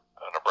here,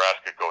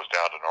 Nebraska goes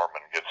down to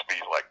Norman and gets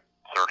beat like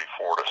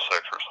 34-6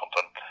 or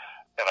something.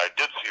 And I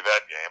did see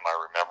that game, I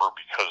remember,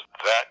 because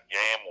that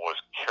game was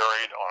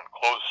carried on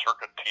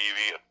closed-circuit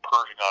TV at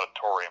Pershing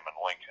Auditorium in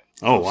Lincoln.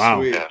 Oh, wow.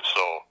 Sweet. And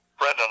so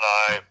Brenda and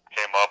I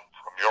came up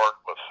from York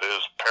with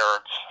his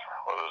parents,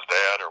 with his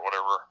dad or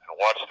whatever, and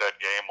watched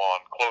that game on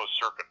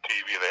closed-circuit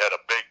TV. They had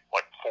a big,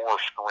 like,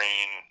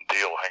 4-screen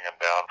deal hanging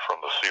down from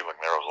the ceiling.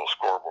 There was a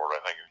scoreboard,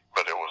 I think,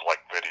 but it was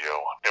like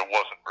video. It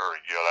wasn't very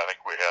good. I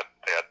think they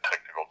had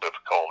technical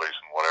difficulties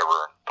and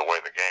whatever. The way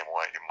the game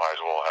went, you might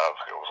as well have.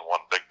 It was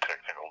one big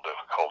technical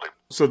difficulty.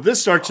 So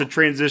this starts to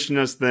transition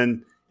us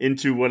then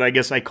into what I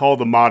guess I call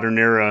the modern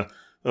era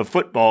of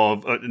football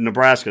of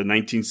Nebraska.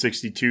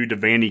 1962,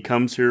 Devaney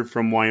comes here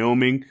from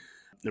Wyoming.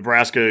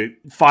 Nebraska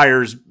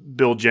fires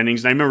Bill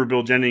Jennings. And I remember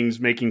Bill Jennings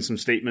making some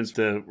statements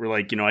that were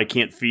like, I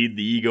can't feed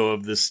the ego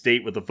of this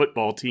state with a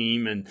football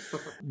team.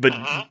 But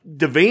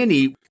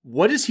Devaney,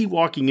 what is he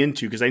walking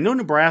into? Because I know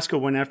Nebraska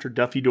went after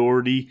Duffy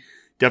Daugherty.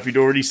 Duffy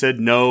Daugherty said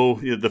no,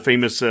 the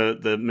famous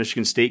the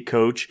Michigan State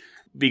coach,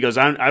 because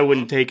I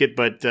wouldn't take it,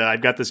 but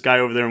I've got this guy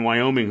over there in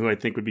Wyoming who I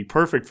think would be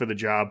perfect for the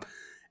job.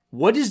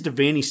 What is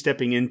Devaney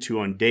stepping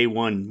into on day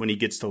one when he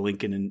gets to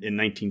Lincoln in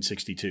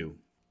 1962?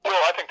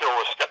 Well, I think there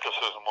was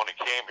skepticism when he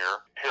came here.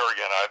 Here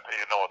again,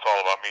 it's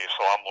all about me,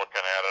 so I'm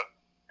looking at it,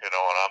 and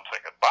I'm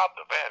thinking, Bob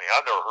Devaney,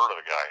 I've never heard of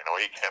the guy.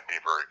 He can't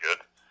be very good.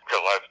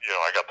 Because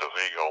I got this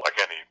ego, like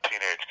any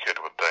teenage kid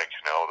would think,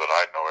 that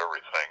I know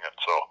everything, and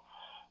so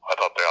I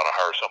thought they ought to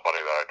hire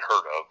somebody that I'd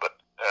heard of.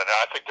 And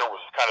I think there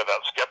was kind of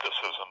that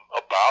skepticism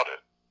about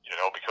it,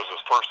 because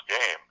his first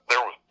game,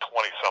 there was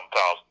 20-some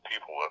thousand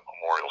people at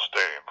Memorial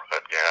Stadium for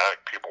that game. I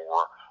think people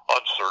were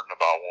uncertain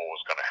about what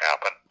was going to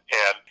happen.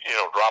 And,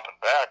 dropping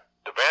back,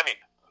 Devaney,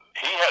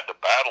 he had to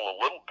battle a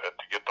little bit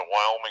to get the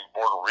Wyoming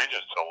Board of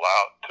Regents to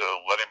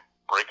let him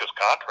break his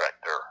contract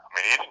there. I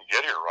mean, he didn't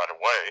get here right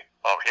away.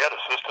 He had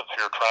assistants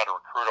here trying to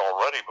recruit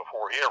already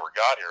before he ever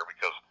got here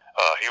because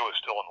he was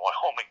still in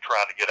Wyoming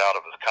trying to get out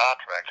of his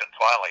contract, and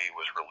finally he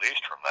was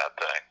released from that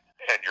thing.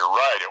 And you're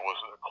right, it was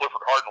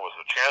Clifford Harden was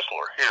the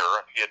chancellor here.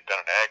 He had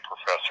been an ag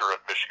professor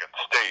at Michigan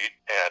State,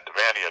 and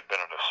Devaney had been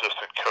an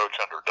assistant coach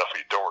under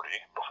Duffy Daugherty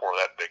before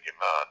that big him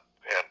on.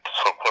 And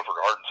so Clifford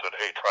Harden said,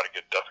 hey, try to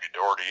get Duffy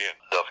Daugherty, and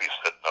Duffy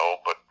said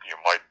no, but you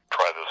might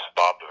try this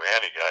Bob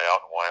Devaney guy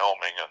out in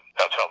Wyoming, and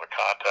that's how the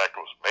contact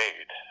was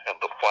made. And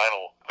the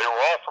final, they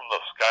were all from the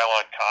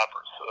Skyline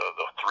Conference.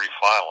 The three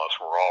finalists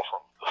were all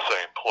from the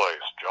same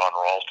place. John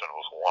Ralston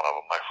was one of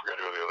them. I forget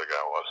who the other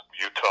guy was.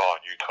 Utah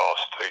and Utah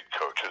State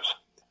coaches.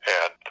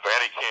 And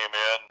Devaney came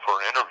in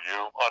for an interview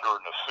under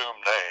an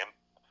assumed name.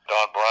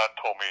 Don Bryant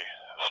told me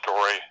a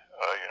story,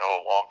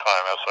 a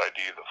long-time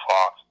SID, the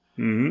Fox,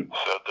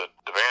 said that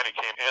Devaney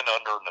came in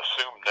under an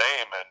assumed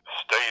name and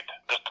stayed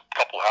just a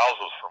couple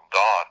houses from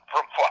Don,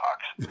 from Fox.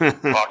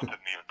 Fox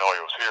didn't even know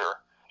he was here.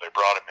 They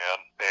brought him in,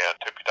 and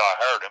Tippy Dye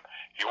hired him.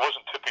 He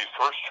wasn't Tippy's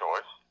first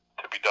choice.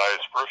 Tippy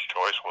Dye's first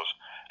choice was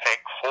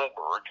Hank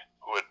Fulberg,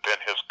 who had been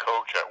his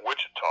coach at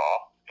Wichita,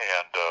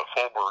 and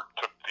Fulberg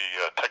took the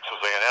Texas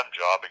A&M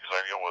job because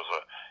I think it was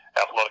an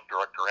athletic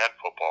director and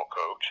football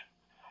coach.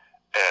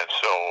 And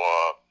so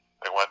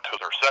they went to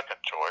their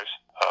second choice,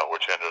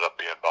 which ended up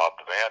being Bob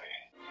Devaney.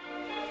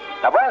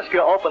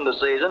 Nebraska opened the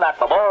season at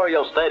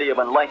Memorial Stadium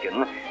in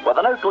Lincoln with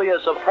a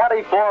nucleus of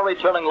 24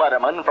 returning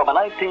lettermen from a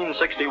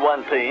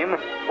 1961 team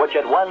which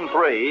had won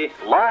 3,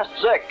 lost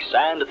 6,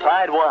 and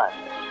tied 1.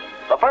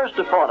 The first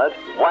opponent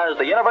was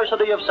the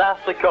University of South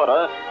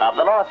Dakota of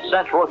the North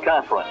Central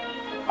Conference.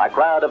 A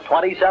crowd of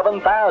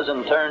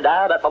 27,000 turned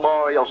out at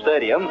Memorial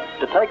Stadium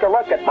to take a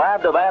look at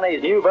Bob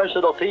Devaney's new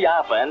versatile T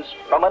offense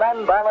from an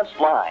unbalanced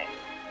line.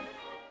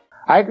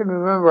 I can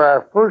remember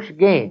our first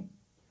game.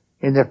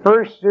 In the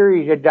first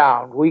series of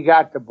downs, we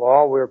got the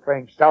ball. We were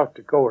playing South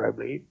Dakota, I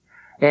believe.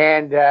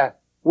 And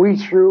we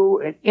threw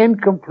an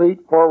incomplete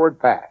forward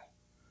pass.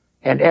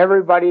 And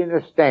everybody in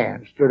the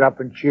stands stood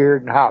up and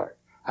cheered and hollered.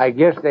 I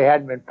guess they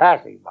hadn't been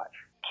passing much.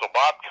 So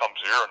Bob comes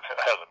here and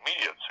has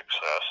immediate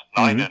success,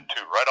 9-2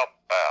 right off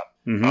the bat.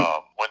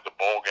 Wins the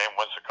bowl game,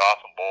 wins the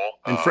Gotham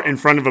Bowl. In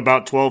front of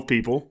about 12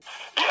 people.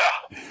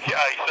 Yeah,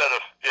 he said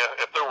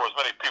if there were as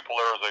many people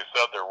there as they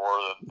said there were,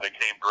 that they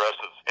came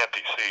dressed as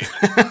empty seats.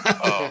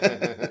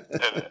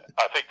 And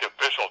I think the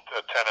official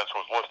attendance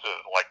was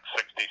listed at like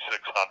 6,600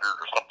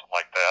 or something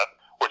like that,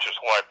 which is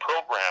why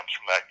programs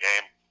from that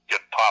game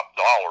get top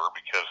dollar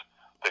because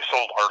they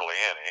sold hardly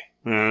any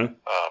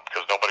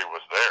because nobody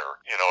was there.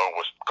 You know, it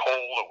was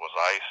cold, it was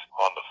ice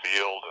on the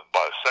field, and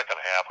by the second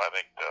half, I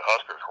think the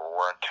Huskers were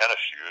wearing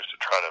tennis shoes to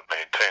try to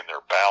maintain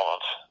their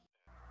balance.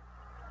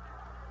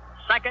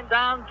 Second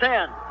down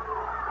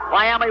 10.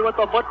 Miami with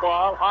the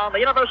football on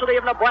the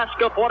University of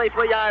Nebraska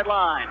 43-yard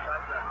line.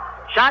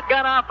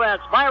 Shotgun offense.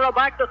 Myra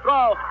back to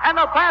throw. And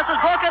the pass is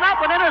broken up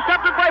and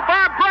intercepted by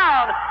Bob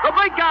Brown. The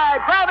big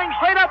guy driving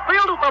straight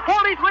upfield at the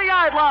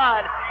 43-yard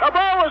line. The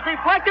ball was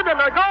deflected and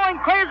they're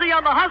going crazy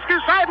on the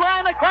Huskers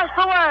sideline across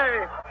the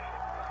way.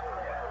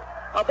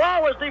 The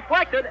ball was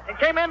deflected and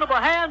came into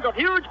the hands of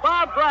huge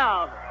Bob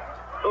Brown,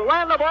 who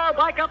ran the ball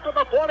back up to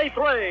the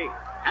 43.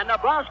 And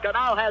Nebraska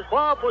now has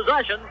ball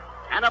possession.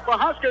 And if the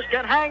Huskers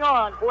can hang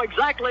on for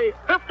exactly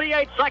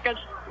 58 seconds,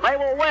 they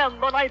will win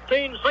the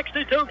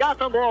 1962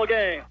 Gotham Bowl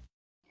game.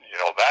 You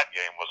know, that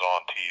game was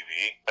on TV,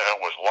 and it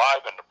was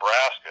live in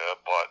Nebraska,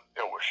 but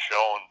it was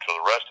shown to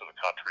the rest of the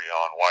country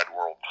on Wide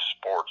World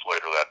Sports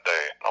later that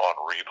day on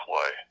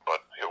replay.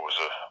 But it was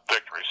a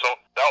victory. So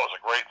that was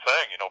a great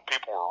thing. You know,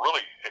 people were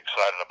really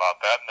excited about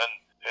that. And then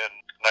in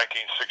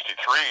 1963,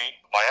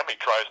 Miami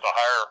tries to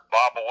hire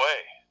Bob away.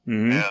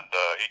 And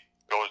he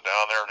goes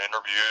down there and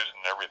interviews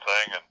and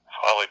everything, and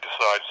finally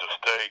decides to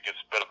stay, gets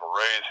a bit of a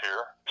raise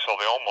here. So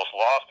they almost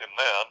lost him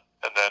then.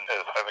 And then,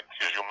 I think,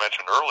 as you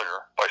mentioned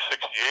earlier, by 68,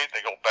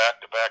 they go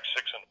back-to-back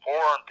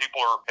 6-4, and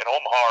people in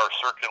Omaha are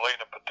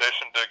circulating a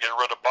petition to get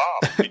rid of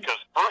Bob. Because,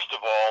 first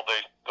of all,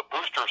 the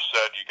boosters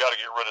said, you got to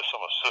get rid of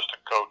some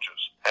assistant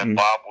coaches, and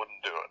Bob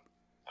wouldn't do it.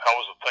 That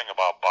was the thing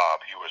about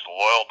Bob. He was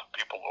loyal to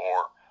people who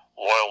were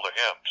loyal to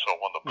him. So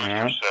when the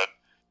boosters said,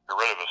 get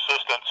rid of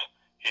assistants,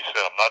 he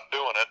said, I'm not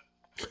doing it.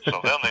 So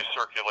then they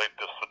circulate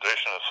this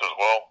petition that says,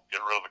 well,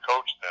 get rid of the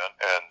coach then.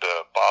 And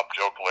Bob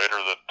joked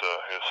later that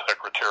his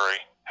secretary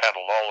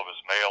handled all of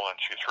his mail and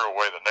she threw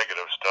away the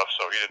negative stuff,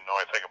 so he didn't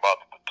know anything about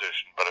the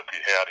petition. But if he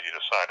had, he'd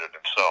have signed it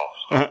himself.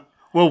 So,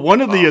 well,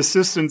 one of the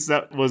assistants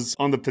that was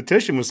on the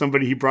petition was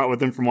somebody he brought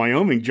with him from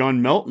Wyoming,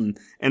 John Melton.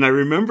 And I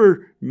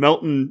remember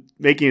Melton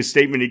making a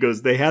statement. He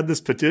goes, they had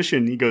this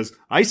petition. He goes,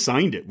 I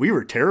signed it. We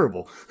were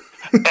terrible.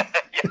 yeah.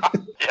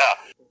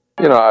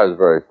 You know, I was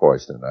very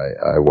fortunate.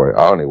 I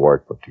only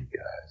worked for two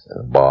guys,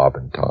 Bob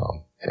and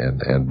Tom,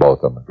 and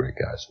both of them are great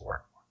guys to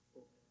work for.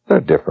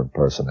 They're different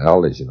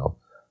personalities, you know,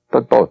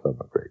 but both of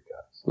them are great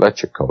guys.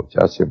 Let your coach.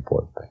 That's the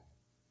important thing.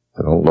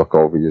 They don't look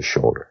over your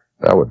shoulder.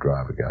 That would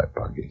drive a guy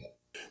buggy.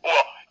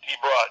 Well, he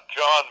brought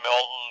John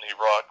Milton, he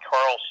brought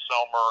Carl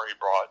Selmer, he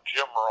brought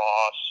Jim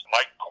Ross,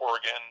 Mike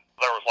Corrigan.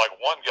 There was like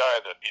one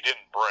guy that he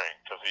didn't bring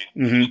because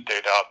he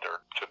stayed out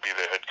there to be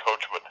the head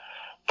coach, but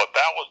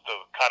that was the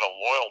kind of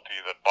loyalty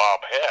that Bob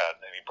had,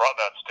 and he brought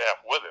that staff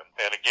with him.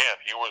 And again,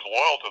 he was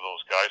loyal to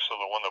those guys, so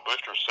that when the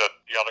boosters said,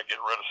 you ought to get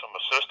rid of some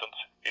assistants,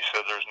 he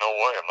said, there's no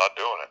way, I'm not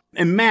doing it.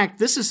 And Mac,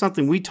 this is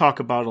something we talk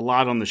about a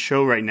lot on the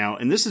show right now,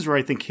 and this is where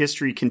I think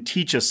history can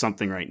teach us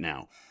something right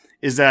now.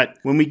 Is that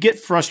when we get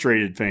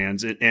frustrated,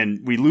 fans,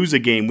 and we lose a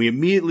game, we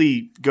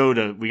immediately go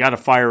to, we got to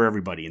fire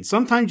everybody. And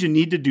sometimes you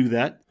need to do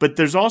that. But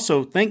there's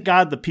also, thank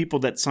God, the people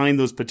that signed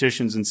those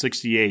petitions in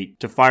 68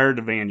 to fire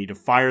Devaney, to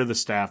fire the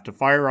staff, to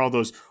fire all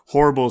those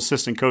horrible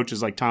assistant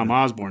coaches like Tom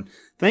Osborne.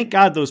 Thank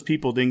God those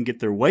people didn't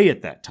get their way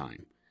at that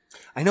time.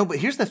 I know, but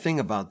here's the thing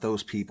about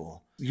those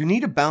people. You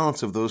need a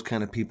balance of those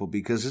kind of people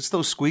because it's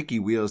those squeaky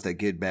wheels that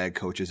get bad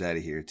coaches out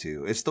of here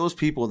too. It's those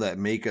people that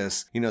make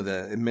us, you know,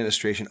 the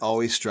administration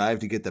always strive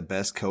to get the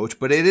best coach,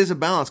 but it is a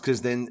balance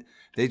because then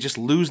they just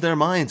lose their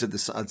minds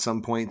at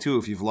some point too.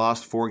 If you've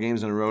lost 4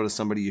 games in a row to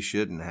somebody you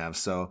shouldn't have.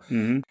 So,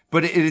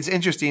 but it's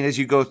interesting as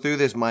you go through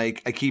this,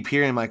 Mike, I keep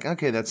hearing like,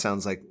 okay, that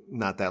sounds like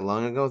not that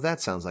long ago. That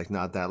sounds like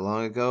not that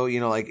long ago. You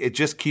know, like it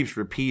just keeps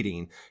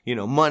repeating, you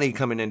know, money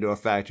coming into a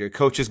factor,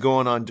 coaches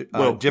going on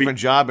different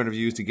job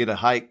interviews to get a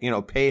hike, you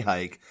know, pay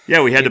hike.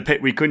 Yeah. We had to pay,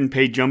 we couldn't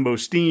pay Jumbo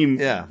Steam,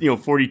 you know,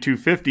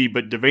 $42.50,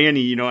 but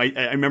Devaney, you know, I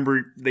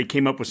remember they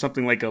came up with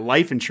something like a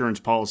life insurance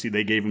policy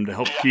they gave him to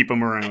help keep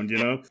him around, you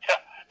know? Yeah.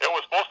 It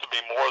was supposed to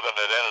be more than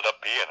it ended up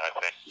being, I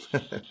think.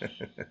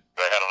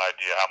 They had an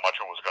idea how much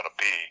it was going to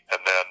be, and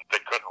then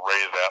they couldn't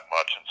raise that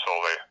much, and so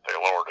they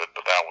lowered it.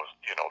 But that was,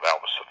 you know, that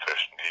was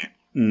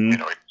Mm-hmm. You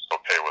know, he was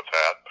okay with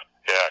that. But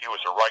yeah, he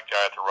was the right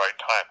guy at the right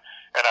time.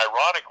 And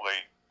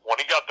ironically, when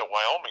he got the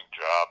Wyoming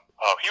job,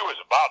 he was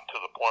about to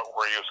the point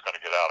where he was going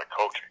to get out of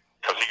coaching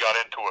because he got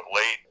into it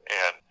late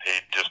and he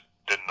just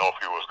didn't know if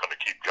he was going to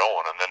keep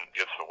going. And then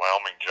gets the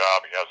Wyoming job.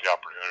 He has the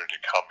opportunity to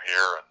come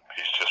here, and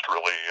he's just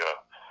really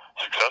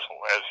successful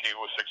as he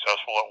was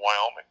successful at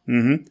Wyoming.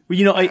 Mm-hmm. Well,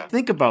 you know, I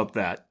think about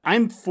that.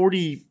 I'm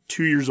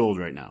 42 years old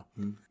right now.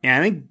 Mm-hmm. And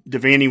I think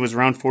Devaney was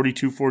around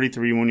 42,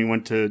 43 when he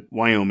went to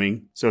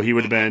Wyoming. So he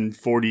would have been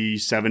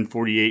 47,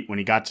 48 when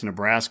he got to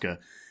Nebraska.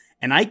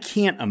 And I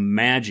can't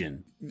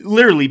imagine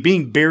literally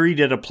being buried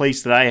at a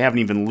place that I haven't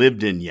even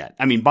lived in yet.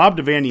 I mean, Bob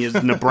Devaney is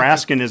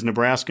Nebraskan as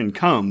Nebraskan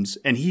comes,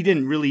 and he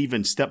didn't really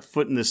even step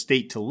foot in the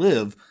state to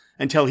live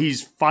until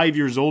he's 5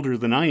 years older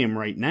than I am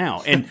right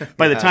now. And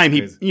by the time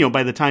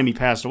by the time he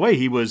passed away,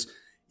 he was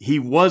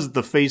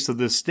the face of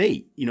this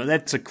state. You know,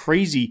 that's a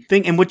crazy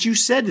thing. And what you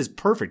said is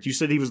perfect. You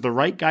said he was the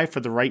right guy for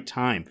the right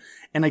time.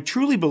 And I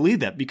truly believe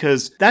that,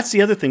 because that's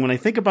the other thing. When I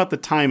think about the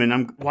time,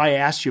 and why I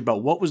asked you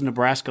about what was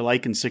Nebraska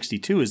like in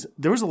 62, is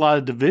there was a lot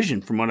of division,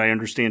 from what I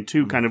understand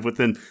too, kind of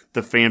within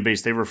the fan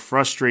base. They were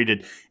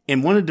frustrated.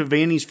 And one of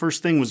Devaney's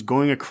first thing was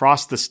going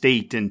across the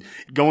state and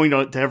going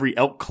to every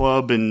elk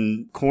club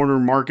and corner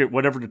market,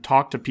 whatever, to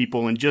talk to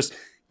people and just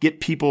get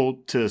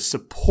people to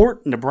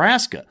support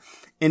Nebraska.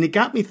 And it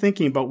got me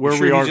thinking about where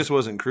we are. He just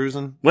wasn't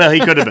cruising? Well, he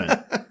could have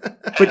been.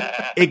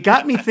 But it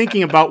got me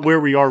thinking about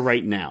where we are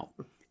right now.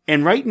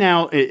 And right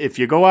now, if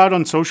you go out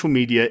on social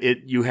media,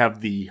 you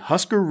have the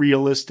Husker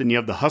realist and you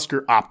have the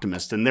Husker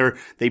optimist, and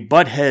they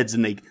butt heads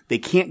and they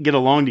can't get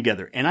along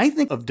together. And I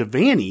think of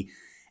Devaney,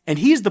 and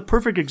he's the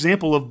perfect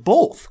example of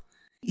both.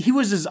 He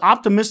was as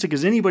optimistic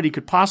as anybody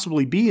could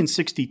possibly be in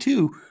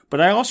 62, but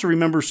I also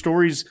remember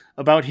stories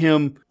about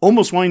him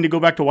almost wanting to go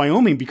back to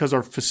Wyoming because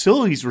our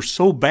facilities were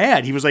so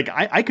bad. He was like,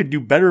 I could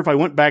do better if I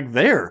went back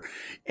there.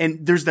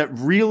 And there's that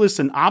realist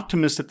and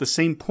optimist at the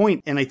same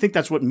point, and I think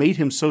that's what made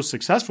him so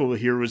successful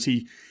here. Was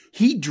he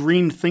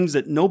dreamed things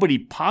that nobody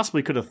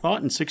possibly could have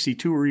thought in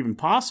 62 were even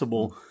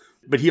possible,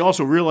 but he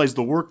also realized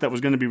the work that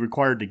was going to be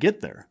required to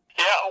get there.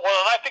 Yeah, well,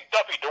 and I think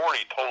Duffy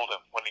Doherty told him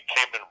when he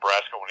came to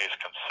Nebraska, when he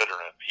was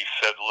considering it, he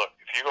said, look,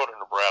 if you go to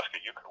Nebraska,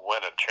 you can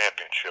win a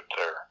championship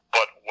there.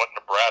 But what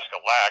Nebraska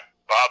lacked,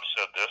 Bob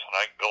said this, and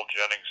I think Bill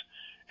Jennings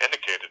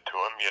indicated to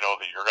him,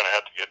 that you're going to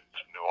have to get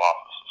some new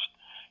offices.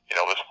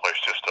 This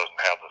place just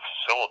doesn't have the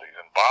facilities.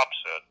 And Bob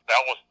said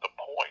that was the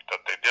point,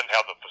 that they didn't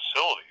have the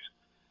facilities,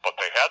 but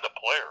they had the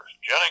players.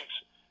 Jennings,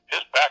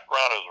 his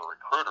background as a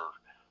recruiter,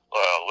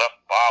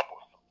 left Bob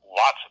with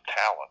lots of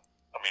talent.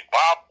 I mean,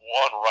 Bob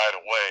won right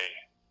away,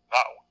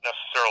 not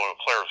necessarily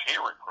with players he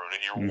recruited.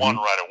 He won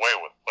right away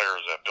with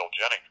players that Bill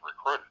Jennings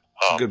recruited.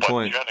 Good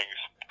point. But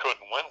Jennings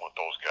couldn't win with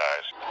those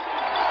guys.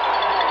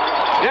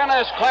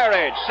 Dennis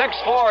Claridge,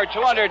 6'4",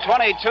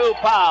 222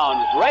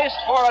 pounds, raced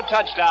for a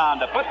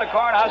touchdown to put the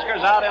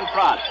Cornhuskers out in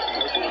front.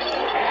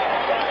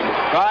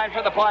 Trying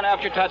for the point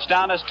after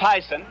touchdown is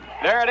Tyson.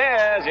 There it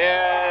is.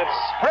 It's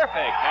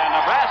perfect. And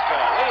Nebraska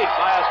leads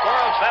by a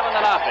score of 7-0.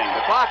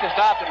 The clock is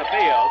stopped in the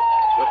field.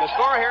 With the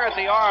score here at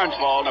the Orange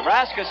Bowl,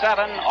 Nebraska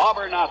 7,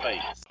 Auburn 0.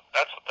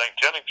 That's the thing.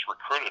 Jennings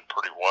recruited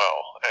pretty well.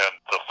 And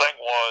the thing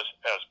was,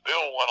 as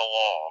Bill went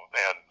along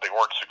and they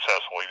weren't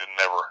successful, he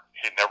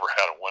never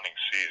had a winning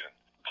season.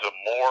 The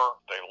more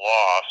they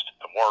lost,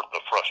 the more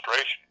the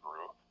frustration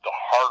grew, the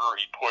harder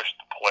he pushed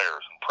the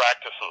players. And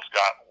practices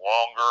got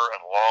longer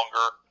and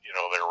longer.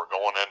 They were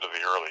going into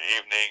the early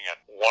evening.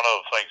 And one of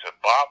the things that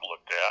Bob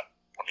looked at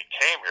when he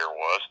came here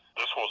was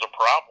this was a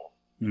problem.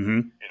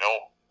 Mm-hmm.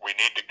 We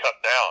need to cut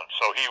down.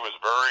 So he was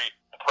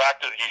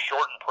he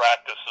shortened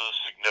practices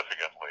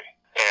significantly.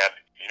 And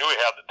he knew he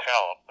had the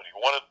talent, but he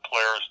wanted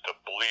players to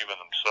believe in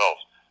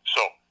themselves.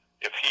 So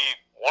if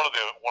one of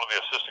the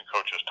assistant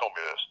coaches told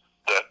me this,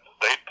 that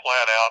they'd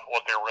plan out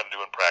what they were going to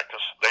do in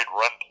practice. They'd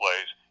run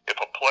plays. If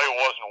a play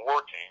wasn't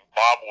working,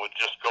 Bob would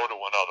just go to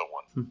another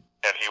one.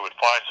 And he would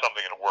find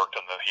something that worked,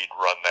 and then he'd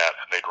run that,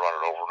 and they'd run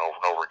it over and over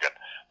and over again.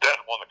 Then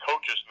when the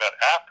coaches met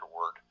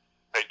afterward,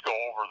 they'd go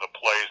over the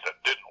plays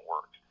that didn't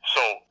work.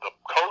 So the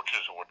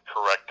coaches would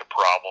correct the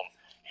problem.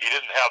 He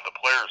didn't have the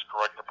players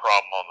correct the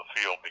problem on the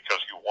field because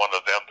he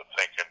wanted them to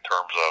think in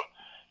terms of,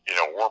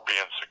 we're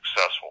being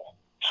successful.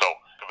 So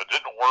if it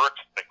didn't work,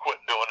 they quit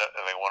doing it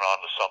and they went on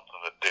to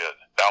something that did.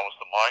 That was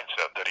the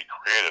mindset that he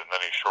created, and then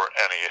he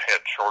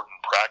had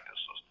shortened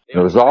practices.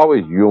 There was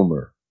always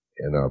humor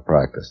in our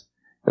practice.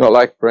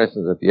 Like, for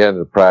instance, at the end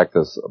of the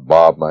practice,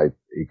 Bob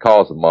he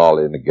calls them all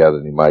in together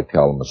and he might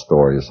tell them a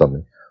story or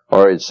something.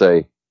 Or he'd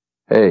say,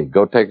 hey,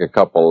 go take a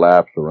couple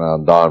laps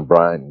around Don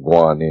Bryant and go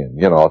on in.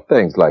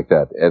 Things like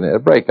that. And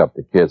it'd break up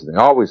the kids. And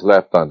they always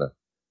left on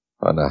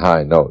a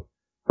high note.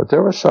 But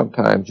there were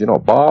sometimes,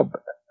 Bob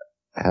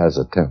has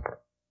a temper,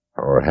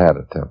 or had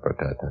a temper at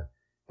that time.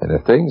 And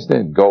if things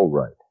didn't go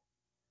right,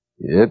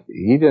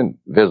 he didn't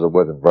visit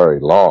with them very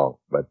long,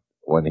 but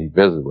when he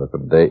visited with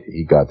them,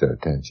 he got their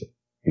attention.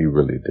 He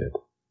really did.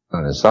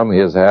 And some of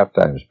his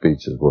halftime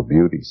speeches were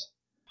beauties.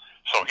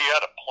 So he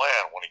had a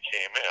plan when he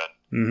came in,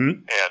 mm-hmm.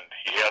 and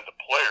he had the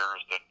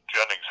players that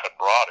Jennings had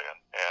brought in,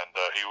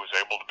 he was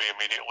able to be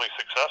immediately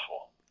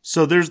successful.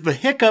 So there's the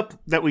hiccup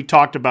that we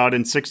talked about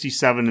in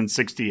 67 and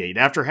 68.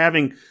 After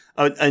having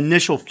an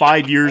initial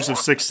 5 years of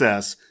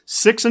success,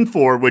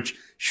 6-4, which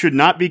should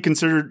not be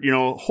considered,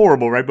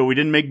 horrible, right? But we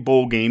didn't make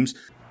bowl games.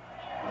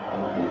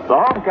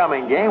 The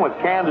homecoming game with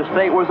Kansas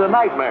State was a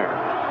nightmare,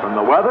 from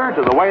the weather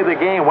to the way the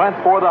game went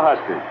for the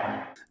Huskers.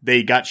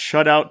 They got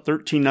shut out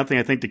 13-0,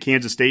 I think, to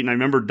Kansas State. And I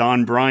remember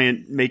Don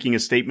Bryant making a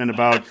statement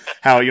about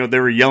how, they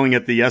were yelling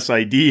at the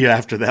SID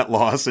after that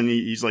loss. And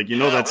he's like,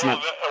 that's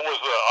not. It was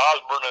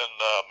Osborne and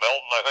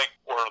Melton, I think,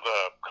 were the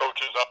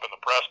coaches up in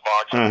the press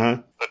box. Uh-huh.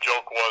 The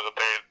joke was that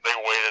they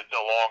waited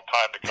a long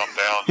time to come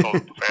down so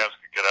that the fans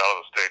could get out of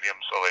the stadium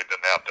so they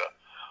didn't have to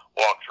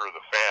walk through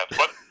the fans.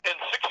 But in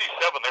 67,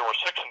 they were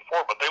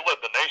 6-4, but they led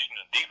the nation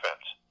in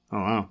defense. Oh,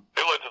 wow.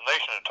 They led the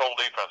nation in total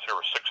defense. They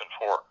were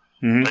 6-4.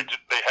 Mm-hmm.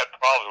 They had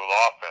problems with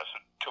offense,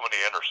 too many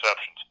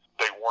interceptions.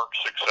 They weren't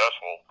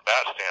successful from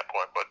that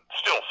standpoint, but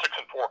still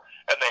 6-4.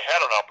 And they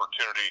had an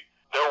opportunity.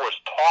 There was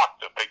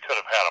talk that they could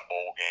have had a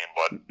bowl game,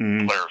 but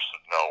players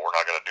said, no, we're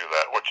not going to do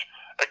that, which,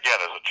 again,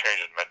 is a change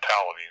in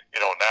mentality.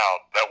 Now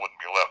that wouldn't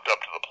be left up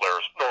to the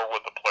players, nor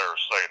would the players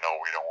say, no,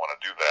 we don't want to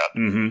do that.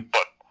 Mm-hmm.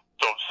 But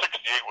so 68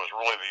 was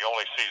really the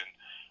only season.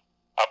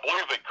 I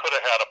believe they could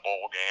have had a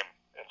bowl game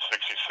in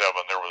 67.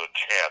 There was a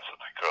chance that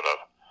they could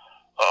have.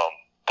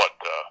 But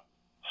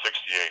 68,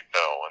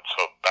 no. And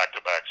so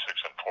back-to-back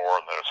 6-4,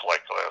 and then it's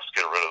like, let's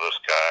get rid of this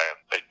guy, and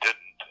they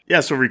didn't. Yeah,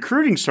 so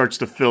recruiting starts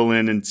to fill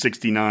in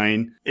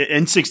 69,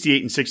 in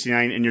 68 and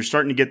 69, and you're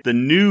starting to get the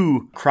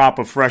new crop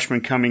of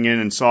freshmen coming in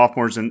and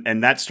sophomores, and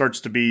that starts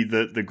to be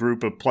the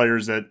group of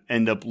players that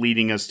end up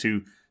leading us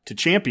to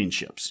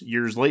championships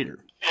years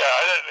later. Yeah,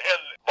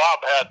 and Bob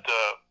had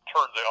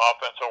turned the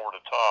offense over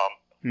to Tom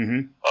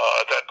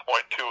at that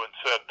point, too, and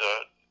said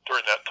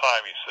during that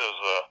time, he says,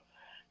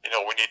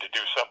 we need to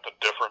do something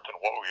different than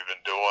what we've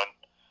been doing.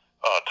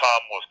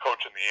 Tom was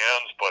coaching the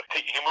ends, but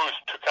he moves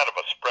to kind of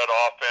a spread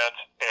offense,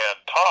 and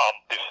Tom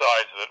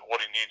decides that what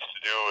he needs to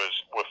do is,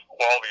 with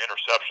all the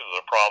interceptions and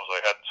the problems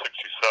they had in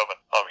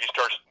 67, he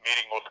starts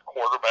meeting with the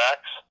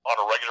quarterbacks on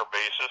a regular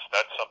basis.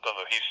 That's something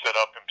that he set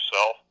up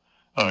himself.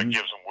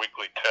 Gives them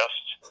weekly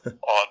tests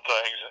on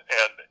things,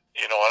 and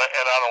I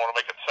don't want to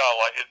make it sound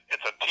like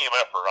it's a team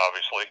effort,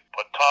 obviously,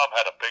 but Tom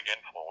had a big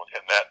influence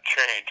in that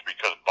change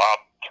because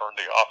Bob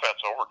turned the offense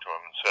over to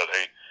him and said,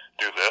 hey,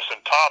 do this. And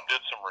Tom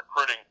did some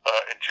recruiting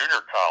in junior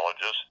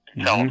colleges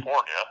in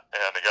California,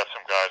 and they got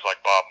some guys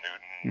like Bob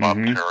Newton, Bob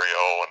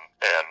Terrio,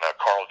 and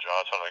Carl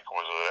Johnson, I think,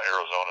 was an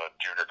Arizona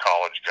junior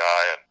college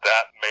guy, and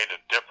that made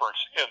a difference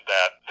in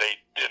that they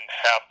didn't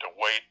have to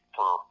wait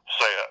for,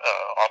 say,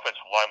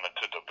 offensive linemen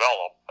to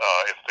develop.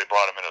 If they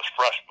brought him in as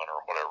freshmen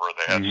or whatever,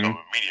 they had some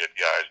immediate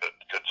guys that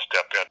could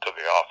step into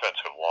the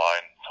offensive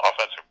line.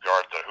 Offensive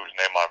guard, whose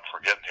name I'm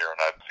forgetting here,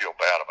 and I feel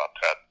bad about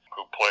that,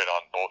 who played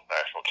on both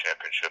national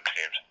championship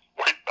teams,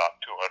 weighed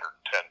about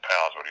 210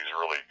 pounds, but he's a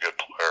really good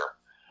player.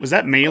 Was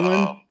that Malin?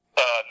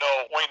 No,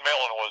 Wayne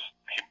Malin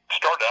he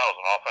started out as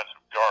an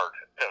offensive guard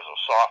as a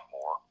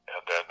sophomore,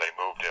 and then they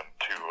moved him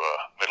to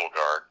middle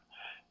guard.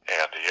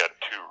 And he had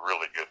two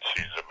really good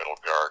seasons at middle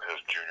guard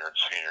his junior and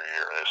senior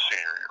year. And his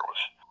senior year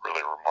was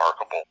really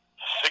remarkable.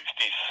 67,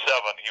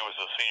 he was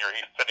a senior.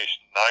 He finished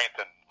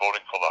 9th in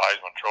voting for the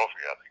Heisman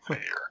Trophy, I think,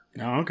 that year.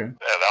 Oh, okay.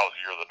 And that was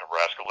the year that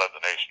Nebraska led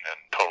the nation in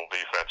total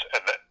defense.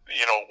 And,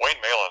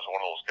 Wayne Malin is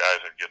one of those guys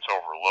that gets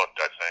overlooked,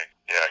 I think.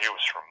 Yeah, he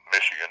was from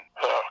Michigan.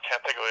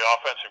 Can't think of the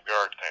offensive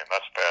guard's name.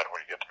 That's bad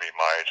when you get to be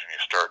my age and you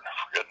start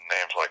forgetting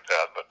names like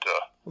that. But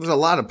there's a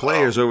lot of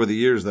players over the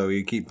years, though.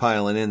 You keep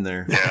piling in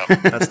there.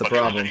 Yeah, that's the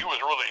problem. He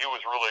was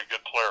really a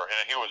good player,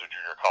 and he was a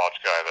junior college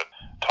guy that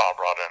Tom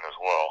brought in as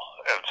well.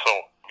 And so,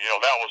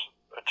 that was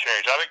a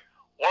change. I think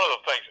one of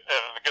the things,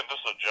 and again, this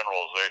is a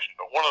generalization,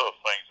 but one of the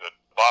things that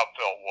Bob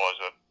felt was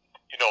that,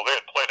 they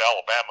had played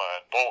Alabama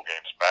in bowl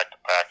games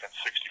back-to-back in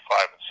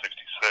 65 and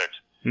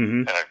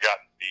 66, and had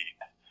gotten beat.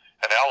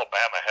 And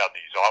Alabama had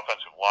these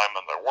offensive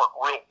linemen that weren't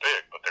real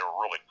big, but they were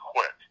really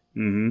quick.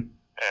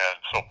 And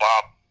so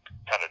Bob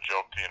kind of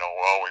joked, we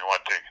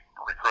went to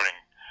recruiting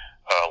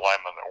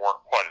linemen that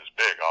weren't quite as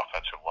big,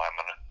 offensive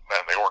linemen,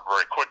 and they weren't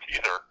very quick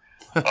either.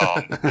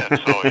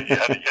 And so you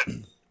had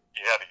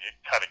to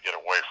kind of get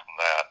away from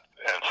that.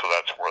 And so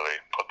that's where they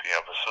put the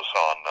emphasis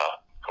on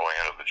going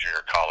into the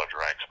junior college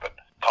ranks. But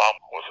Tom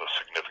was a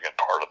significant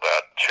part of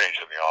that change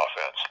in the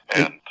offense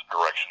and the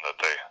direction that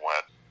they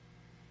went.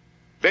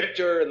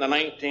 Victor in the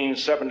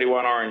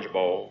 1971 Orange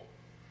Bowl,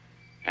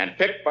 and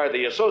picked by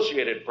the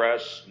Associated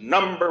Press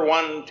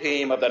 #1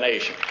 team of the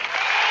nation.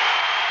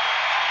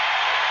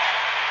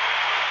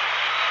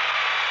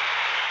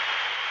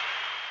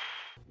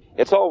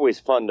 It's always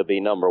fun to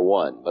be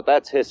 #1, but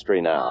that's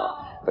history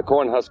now. The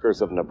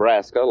Cornhuskers of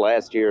Nebraska,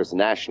 last year's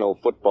National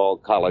Football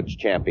College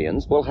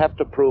champions, will have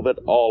to prove it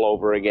all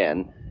over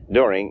again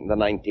during the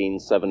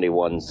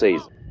 1971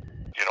 season.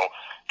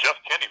 Jeff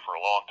Kinney for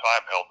a long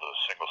time held the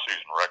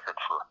single-season record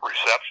for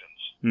receptions,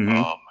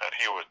 and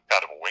he was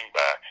kind of a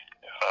wingback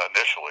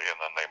initially,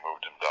 and then they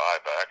moved him to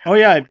I-back. Oh,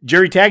 yeah.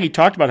 Jerry Taggy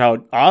talked about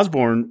how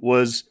Osborne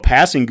was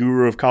passing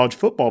guru of college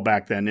football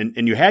back then.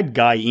 And you had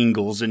Guy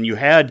Ingles and you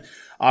had,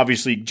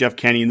 obviously, Jeff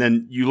Kenny. And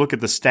then you look at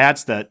the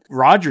stats that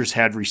Rodgers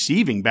had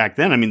receiving back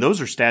then. I mean, those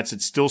are stats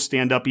that still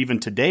stand up even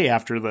today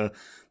after the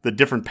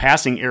different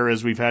passing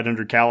eras we've had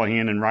under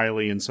Callahan and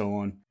Riley and so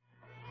on.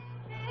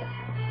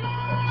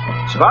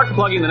 Spark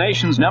plugging the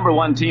nation's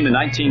 #1 team in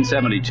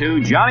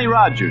 1972, Johnny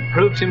Rodgers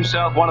proved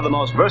himself one of the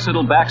most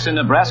versatile backs in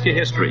Nebraska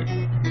history.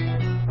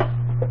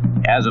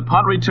 As a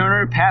punt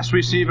returner, pass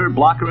receiver,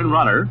 blocker, and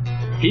runner,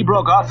 he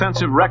broke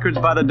offensive records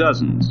by the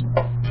dozens.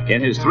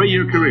 In his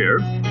 3-year career,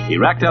 he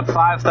racked up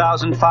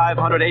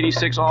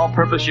 5,586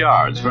 all-purpose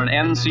yards for an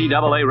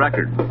NCAA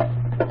record. Well,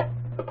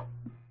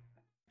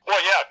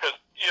 yeah, because,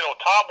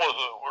 Tom was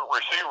a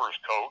receivers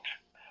coach.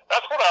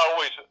 That's what I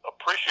always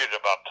appreciated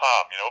about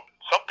Tom.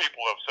 Some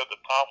people have said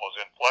that Tom was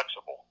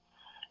inflexible.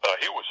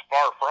 He was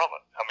far from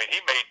it. I mean,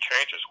 he made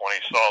changes when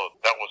he saw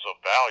that was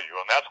of value,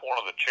 and that's one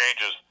of the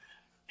changes.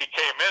 He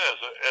came in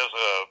as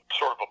a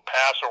sort of a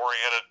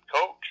pass-oriented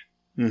coach.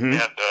 Mm-hmm.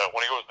 And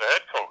when he was the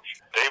head coach,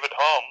 David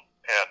Humm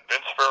and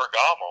Vince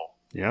Ferragamo,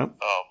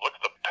 look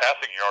at the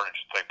passing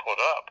yardage that they put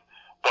up.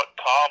 But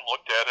Tom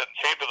looked at it and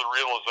came to the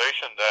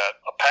realization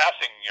that a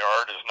passing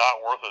yard is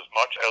not worth as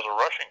much as a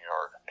rushing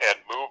yard and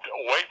moved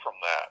away from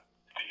that.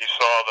 He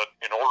saw that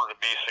in order to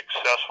be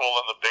successful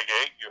in the Big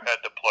 8, you had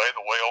to play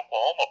the way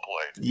Oklahoma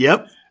played. Yep.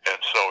 And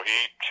so he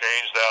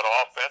changed that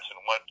offense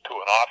and went to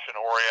an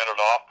option-oriented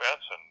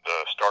offense and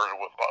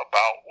started with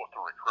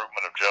the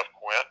recruitment of Jeff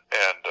Quinn.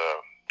 And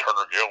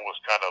Turner Gill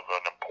was kind of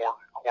an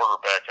important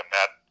quarterback in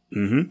that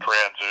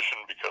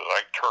transition because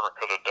I think Turner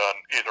could have done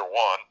either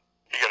one.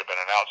 He could have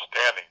been an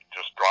outstanding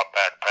just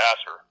drop-back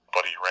passer,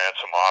 but he ran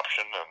some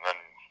option, and then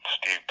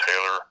Steve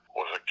Taylor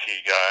was a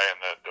key guy in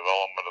the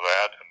development of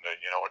that, and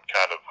it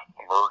kind of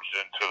emerged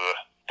into the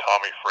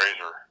Tommy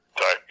Fraser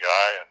type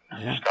guy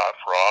and Scott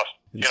Frost.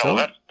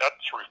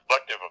 That's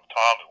reflective of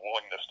Tom's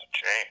willingness to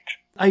change.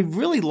 I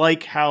really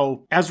like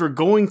how, as we're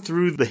going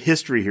through the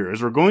history here,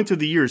 as we're going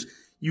through the years,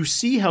 you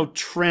see how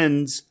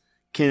trends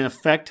can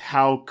affect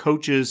how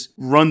coaches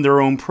run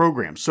their own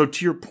programs. So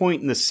to your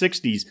point in the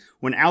 60s,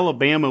 when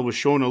Alabama was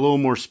showing a little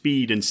more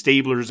speed and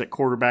Stabler's at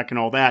quarterback and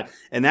all that,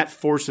 and that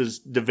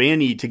forces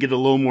Devaney to get a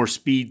little more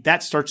speed,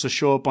 that starts to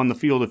show up on the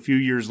field a few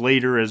years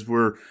later as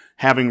we're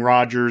having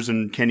Rodgers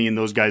and Kenny and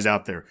those guys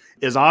out there.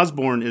 As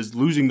Osborne is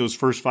losing those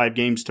first 5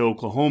 games to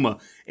Oklahoma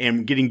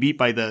and getting beat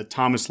by the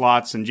Thomas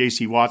Lotts and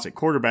J.C. Watts at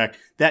quarterback,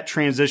 that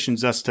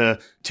transitions us to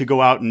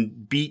go out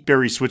and beat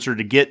Barry Switzer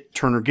to get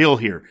Turner Gill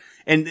here.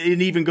 And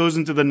it even goes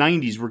into the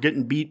 90s. We're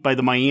getting beat by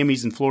the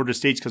Miamis and Florida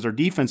States because our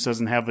defense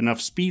doesn't have enough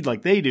speed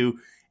like they do,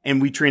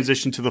 and we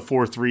transition to the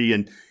 4-3.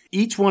 And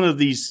each one of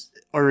these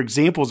are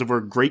examples of where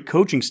great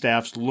coaching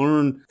staffs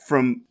learn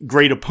from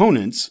great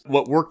opponents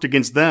what worked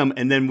against them,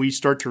 and then we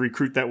start to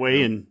recruit that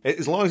way. And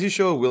as long as you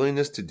show a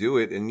willingness to do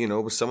it, and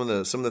some of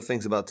the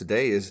things about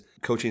today is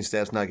coaching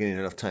staffs not getting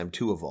enough time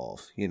to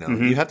evolve. You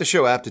have to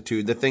show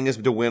aptitude. The thing is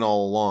to win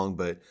all along,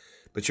 but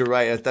you're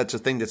right. That's a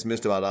thing that's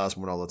missed about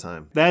Osborne all the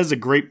time. That is a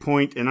great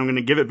point, and I'm going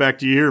to give it back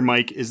to you here,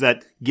 Mike, is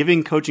that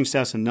giving coaching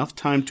staffs enough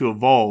time to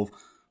evolve.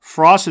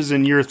 Frost is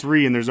in year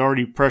 3, and there's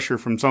already pressure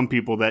from some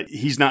people that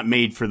he's not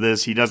made for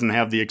this. He doesn't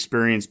have the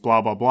experience,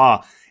 blah, blah,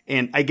 blah.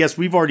 And I guess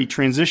we've already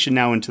transitioned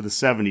now into the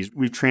 70s.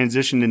 We've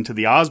transitioned into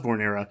the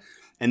Osborne era.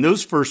 And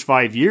those first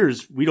 5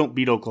 years, we don't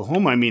beat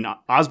Oklahoma. I mean,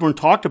 Osborne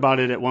talked about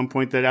it at one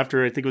point that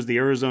after, I think it was the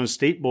Arizona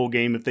State Bowl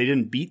game, if they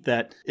didn't beat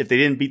that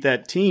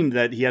team,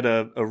 that he had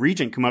a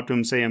regent come up to him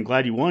and say, "I'm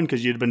glad you won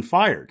because you'd have been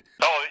fired."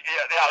 Oh,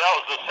 yeah, that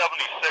was the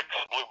 76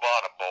 Blue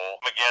Bonnet Bowl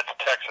against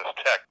Texas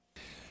Tech.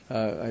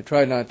 I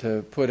tried not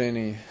to put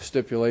any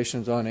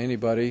stipulations on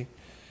anybody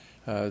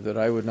that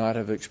I would not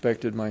have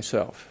expected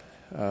myself.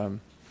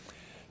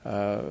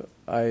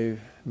 I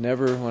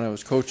never, when I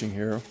was coaching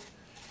here,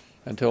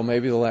 until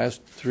maybe the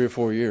last 3 or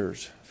 4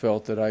 years,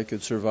 felt that I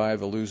could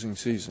survive a losing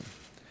season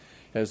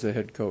as the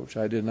head coach.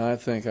 I did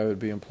not think I would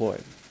be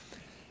employed.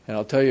 And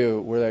I'll tell you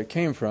where that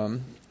came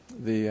from.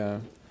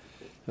 The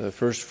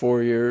first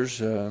 4 years,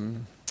 we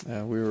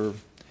were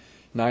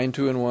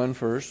 9-2-1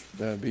 first,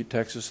 beat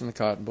Texas in the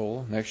Cotton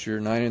Bowl. Next year,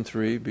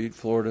 9-3, beat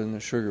Florida in the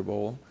Sugar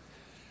Bowl.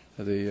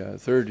 The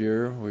third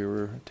year, we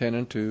were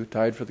 10-2,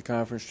 tied for the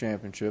conference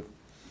championship.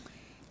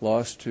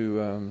 Lost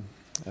to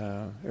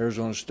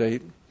Arizona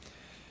State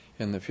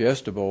in the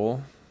Fiesta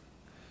Bowl.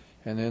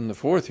 And then the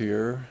fourth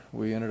year,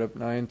 we ended up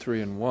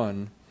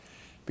 9-3-1,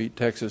 beat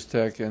Texas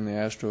Tech in the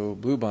Astro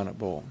Bluebonnet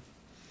Bowl.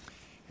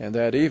 And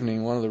that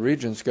evening, one of the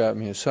regents got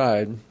me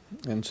aside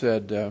and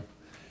said,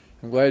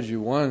 "I'm glad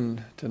you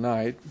won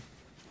tonight,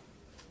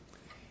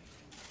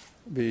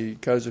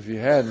 because if you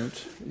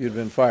hadn't, you'd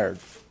been fired."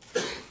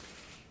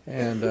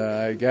 And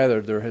I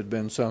gathered there had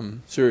been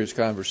some serious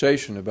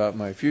conversation about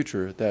my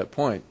future at that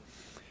point.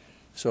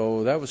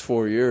 So that was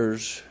 4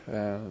 years,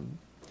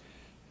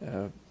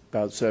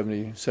 about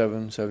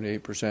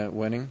 77-78%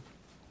 winning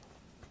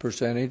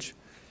percentage.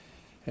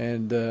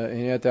 And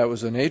yet that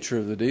was the nature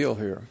of the deal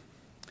here.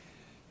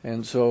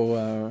 And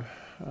so,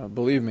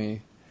 believe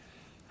me,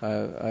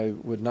 I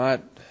would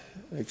not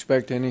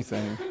expect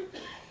anything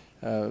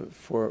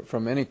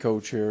from any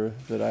coach here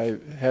that I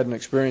hadn't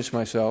experienced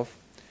myself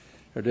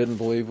or didn't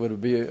believe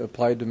would be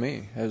applied to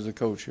me as the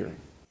coach here.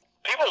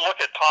 People look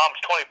at Tom's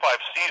 25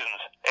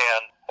 seasons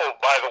and, oh,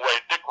 by the way,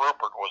 Dick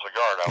Rupert was a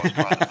guard I was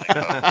trying to think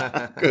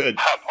of. Good.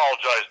 I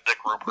apologize, Dick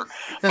Rupert.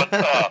 But,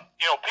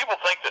 people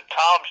think that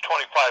Tom's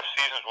 25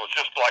 seasons was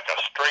just like a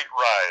straight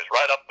rise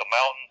right up the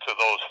mountain to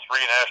those 3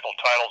 national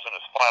titles in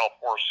his final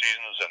 4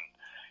 seasons and,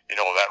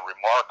 that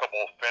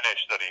remarkable finish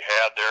that he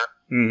had there.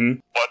 Mm-hmm.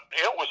 But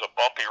it was a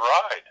bumpy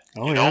ride.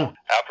 Oh, yeah.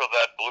 After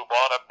that Blue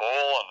Bonnet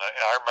Bowl, and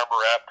I remember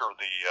after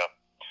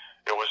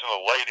it was in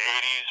the late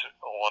 80s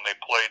when they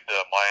played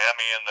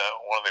Miami in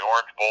one of the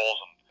Orange Bowls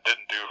and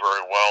didn't do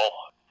very well.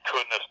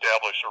 Couldn't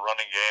establish a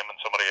running game, and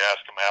somebody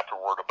asked him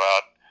afterward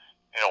about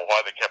why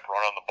they kept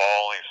running the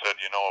ball, and he said,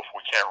 if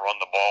we can't run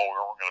the ball, we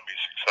weren't going to be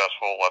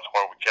successful. That's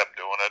why we kept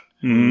doing it,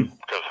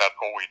 because that's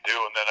what we do.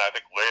 And then I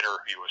think later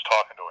he was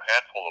talking to a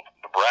handful of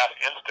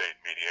Nebraska in-state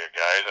media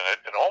guys, and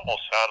it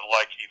almost sounded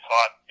like he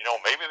thought,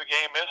 maybe the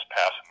game is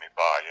passing me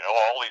by.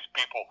 All these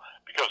people,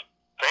 because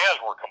fans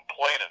were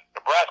complaining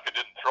Nebraska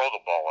didn't throw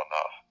the ball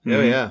enough.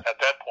 Oh, yeah. At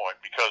that point,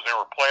 because they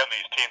were playing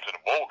these teams in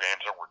the bowl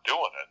games that were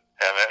doing it.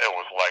 And it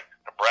was like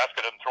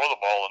Nebraska didn't throw the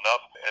ball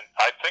enough. And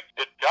I think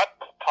it got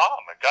Tom.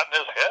 It got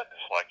in his head.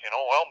 It's like,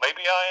 well,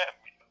 maybe I am.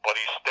 But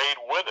he stayed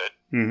with it.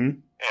 Mm-hmm.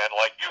 And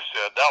like you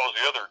said, that was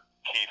the other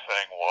key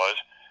thing was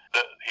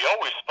that he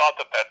always thought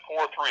that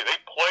 4-3, they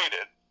played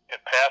it in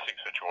passing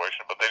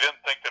situation, but they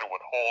didn't think that it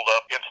would hold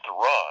up against the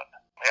run.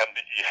 And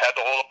you had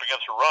to hold up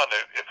against the run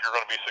if you're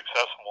going to be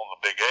successful in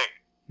the Big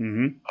 8.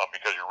 Mm-hmm.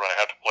 Because you're going to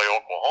have to play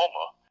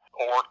Oklahoma.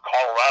 Or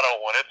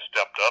Colorado, when it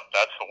stepped up,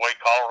 that's the way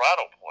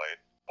Colorado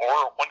played.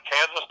 Or when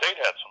Kansas State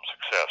had some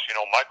success.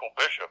 Michael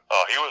Bishop,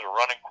 he was a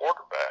running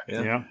quarterback.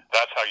 Yeah.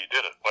 That's how you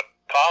did it. But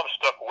Tom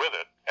stuck with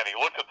it, and he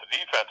looked at the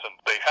defense, and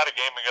they had a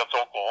game against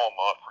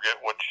Oklahoma, I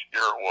forget which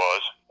year it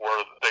was,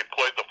 where they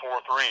played the 4-3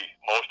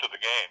 most of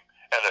the game,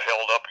 and it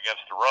held up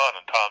against the run,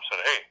 and Tom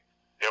said, hey,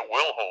 it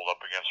will hold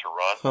up against the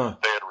run. Huh.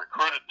 They had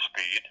recruited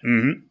speed.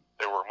 Mm-hmm.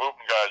 They were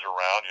moving guys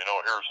around.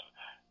 Here's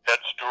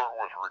Ed Stewart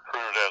was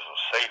recruited as a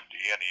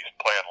safety, and he's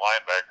playing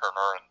linebacker and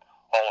earning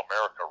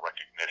All-America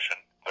recognition.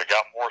 They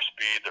got more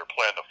speed. They're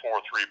playing the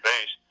 4-3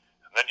 base,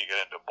 and then you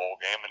get into a bowl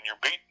game, and you're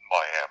beating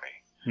Miami.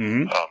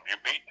 Mm-hmm. You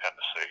beat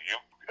Tennessee. You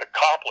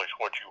accomplish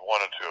what you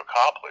wanted to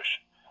accomplish.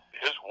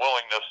 His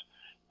willingness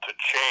to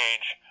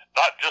change,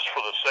 not just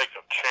for the sake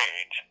of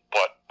change,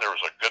 but there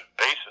was a good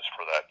basis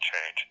for that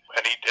change,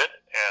 and he did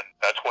it, and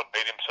that's what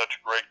made him such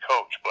a great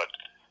coach. But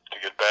to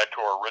get back to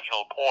our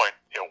original point,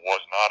 it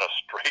was not a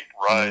straight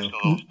rise to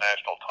those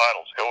national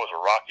titles. It was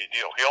a rocky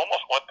deal. He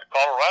almost went to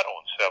Colorado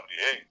in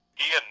 '78.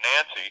 He and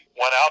Nancy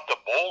went out to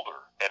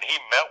Boulder, and he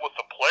met with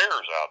the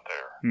players out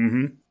there.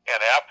 Mm-hmm. And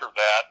after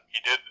that, he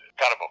did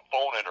kind of a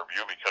phone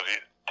interview because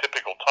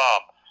typical Tom,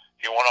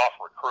 he went off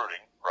recruiting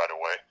right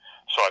away.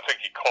 So I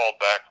think he called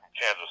back from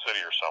Kansas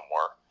City or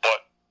somewhere.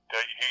 But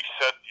he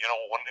said,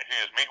 when he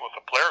was meeting with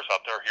the players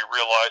out there, he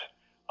realized,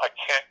 I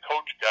can't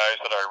coach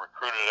guys that I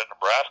recruited at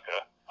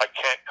Nebraska. I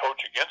can't coach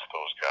against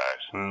those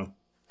guys. Wow.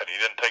 And he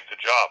didn't take the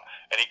job.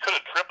 And he could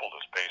have tripled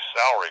his base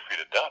salary if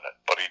he'd have done it,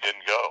 but he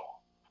didn't go.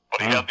 But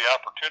he had the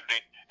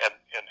opportunity, and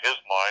in his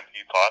mind,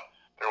 he thought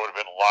there would have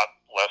been a lot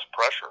less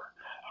pressure.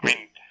 I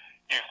mean,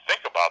 you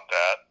think about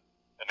that,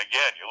 and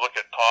again, you look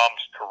at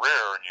Tom's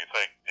career, and you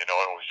think, it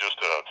was just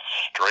a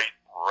straight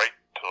right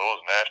to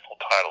those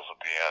national titles at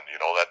the end.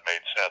 That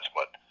made sense,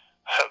 but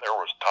there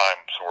was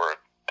times where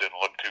it didn't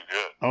look too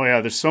good. Oh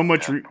yeah, there's so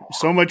much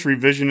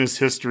revisionist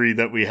history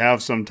that we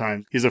have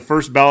sometimes. He's a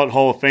first ballot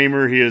Hall of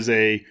Famer. He is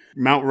a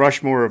Mount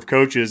Rushmore of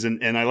coaches,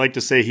 and I like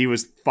to say he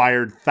was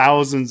fired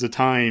thousands of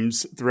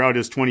times throughout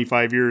his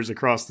 25 years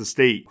across the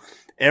state.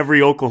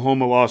 Every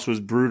Oklahoma loss was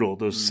brutal.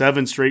 Those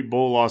 7 straight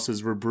bowl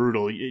losses were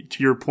brutal. To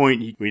your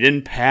point, we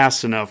didn't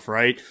pass enough,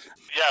 right?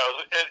 Yeah, it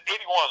was at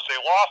 81. They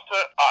lost to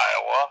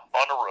Iowa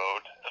on the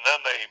road, and then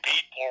they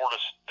beat Florida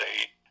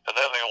State. And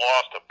then they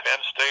lost to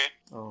Penn State,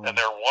 and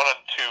they're 1-2,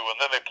 and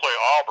then they play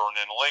Auburn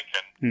in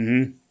Lincoln.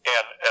 Mm-hmm.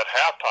 And at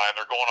halftime,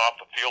 they're going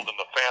off the field, and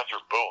the fans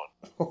are booing.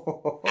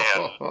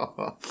 And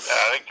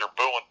I think they're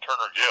booing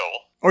Turner Gill.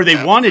 Or they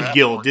wanted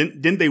Gill,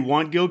 didn't they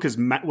want Gill? Because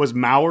was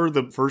Maurer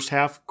the first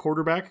half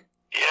quarterback?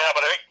 Yeah,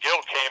 but I think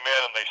Gill came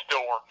in, and they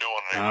still weren't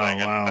doing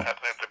anything. Oh, wow. And I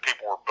think the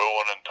people were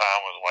booing, and Tom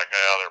was like,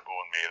 they're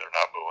booing me. They're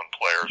not booing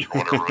players or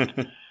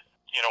whatever.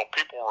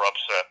 People were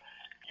upset.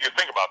 You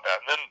think about that.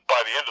 And then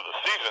by the end of the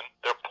season,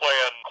 they're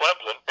playing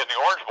Clemson in the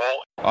Orange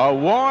Bowl. A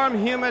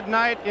warm, humid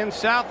night in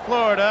South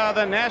Florida.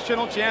 The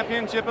national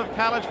championship of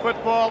college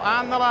football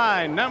on the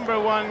line. Number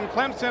 1,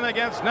 Clemson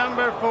against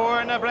number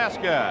 4,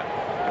 Nebraska.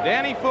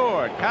 Danny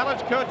Ford,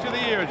 College Coach of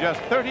the Year, just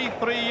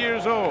 33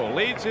 years old,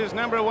 leads his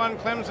number 1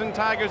 Clemson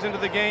Tigers into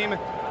the game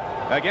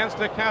against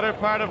a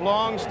counterpart of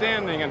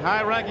long-standing and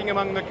high-ranking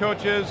among the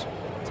coaches,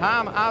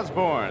 Tom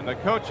Osborne, the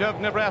coach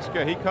of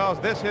Nebraska. He calls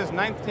this his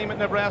 9th team at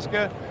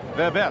Nebraska,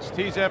 the best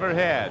he's ever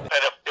had.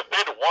 And if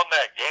they'd have won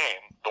that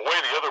game, the way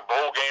the other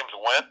bowl games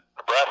went,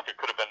 Nebraska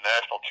could have been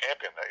national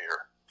champion that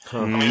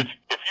I mean,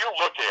 if you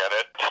look at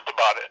it, just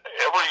about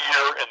every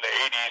year in the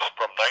 80s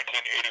from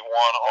 1981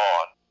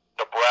 on,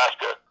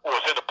 Nebraska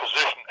was in a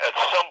position at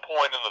some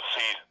point in the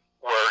season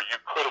where you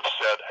could have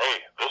said, hey,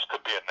 this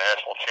could be a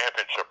national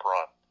championship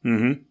run.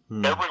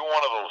 Every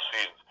one of those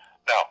seasons.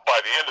 Now, by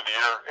the end of the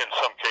year, in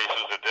some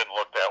cases, it didn't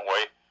look that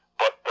way,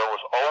 but there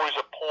was always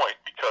a point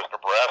because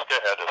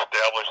Nebraska had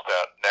established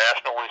that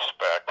national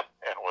respect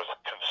and was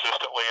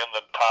consistently in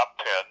the top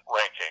 10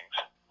 rankings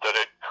that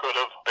it could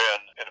have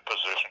been in a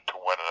position to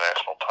win a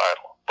national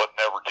title, but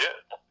never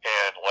did.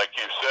 And like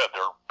you said,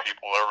 there are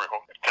people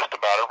just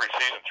about every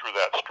season through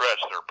that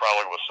stretch, there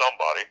probably was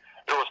somebody.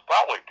 There was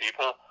probably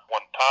people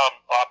when Tom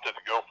opted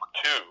to go for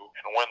 2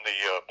 and win the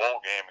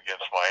bowl game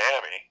against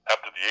Miami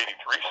after the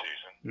 83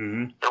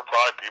 season. There were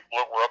probably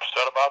people that were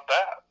upset about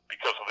that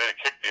because if they'd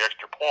kicked the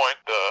extra point,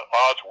 the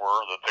odds were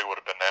that they would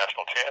have been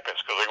national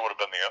champions because they would have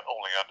been the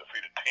only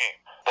undefeated team.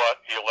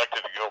 But he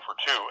elected to go for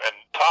 2, and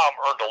Tom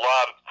earned a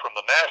lot from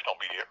the national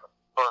media,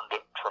 earned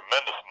a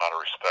tremendous amount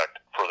of respect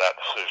for that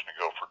decision to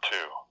go for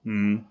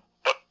 2.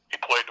 But he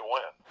played to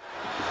win.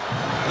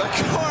 The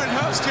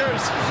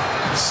Cornhuskers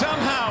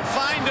somehow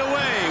find a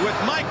way with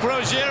Mike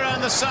Rozier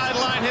on the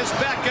sideline, his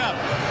backup.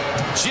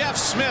 Jeff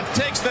Smith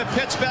takes the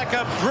pitch back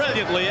up.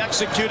 Brilliantly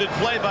executed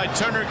play by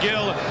Turner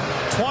Gill.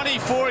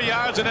 24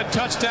 yards and a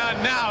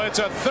touchdown. Now it's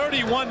a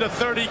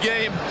 31-30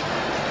 game.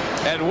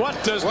 And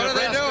what does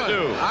Nebraska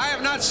do? I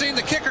have not seen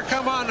the kicker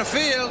come on the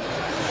field,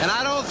 and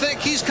I don't think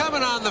he's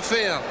coming on the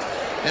field.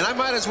 And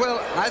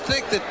I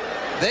think that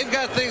they've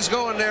got things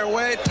going their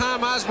way.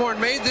 Tom Osborne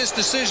made this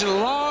decision a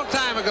long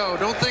time ago.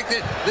 Don't think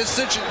that this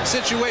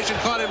situation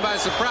caught him by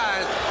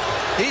surprise.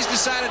 He's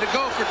decided to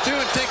go for 2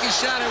 and take his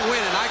shot at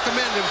winning. I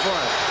commend him for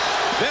it.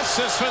 This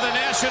is for the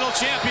national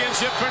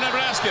championship for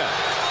Nebraska.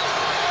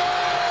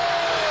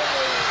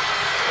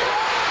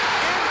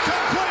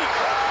 Incomplete.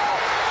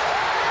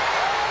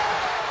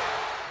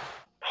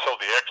 So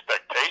the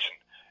expectation,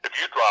 if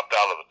you dropped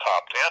out of the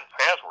top 10,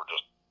 fans were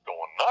just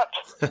going nuts.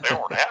 They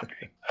weren't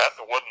happy. That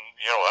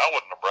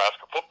wasn't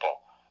Nebraska football.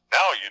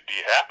 Now you'd be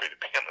happy to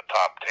be in the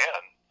top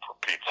 10, for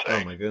Pete's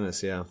sake. Oh, my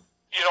goodness, yeah.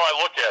 I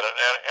look at it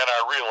and I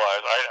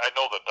realize, I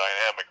know the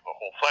dynamic of the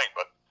whole thing,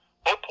 but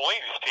both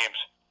Pelini's teams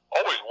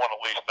always won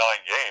at least 9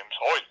 games,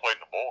 always played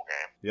in the bowl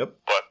game. Yep.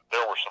 But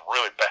there were some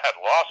really bad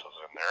losses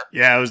in there.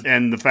 Yeah,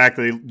 and the fact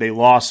that they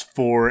lost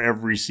 4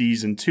 every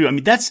season, too. I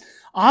mean, that's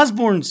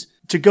Osborne's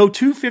to go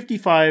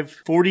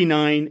 255,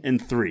 49,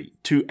 and 3,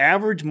 to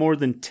average more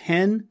than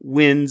 10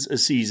 wins a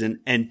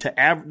season, and to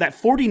that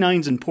 49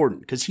 is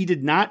important because he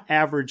did not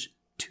average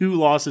 2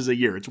 losses a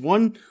year. It's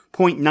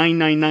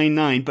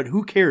 1.9999, but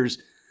who cares?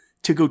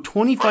 To go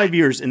 25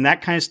 years in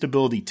that kind of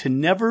stability, to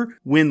never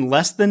win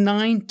less than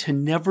 9, to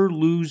never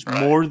lose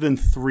more than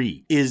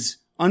 3 is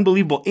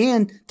unbelievable.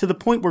 And to the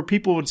point where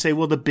people would say,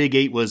 well, the Big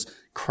 8 was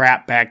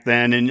crap back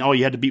then and all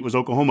you had to beat was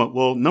Oklahoma.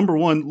 Well, number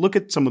one, look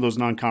at some of those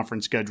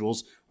non-conference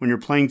schedules when you're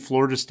playing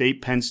Florida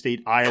State, Penn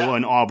State, Iowa,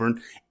 and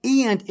Auburn.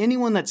 And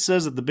anyone that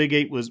says that the Big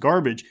 8 was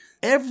garbage,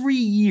 every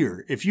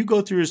year, if you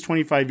go through his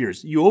 25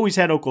 years, you always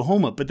had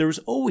Oklahoma, but there was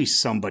always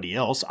somebody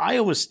else.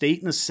 Iowa State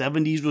in the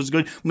 70s was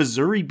good.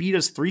 Missouri beat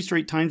us 3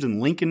 straight times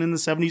in Lincoln in the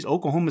 70s.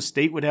 Oklahoma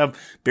State would have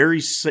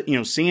Barry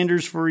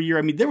Sanders for a year.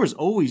 I mean, there was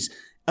always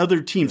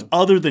other teams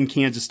other than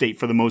Kansas State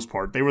for the most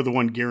part. They were the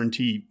one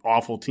guarantee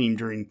awful team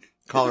during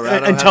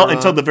Colorado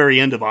until the very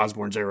end of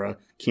Osborne's era.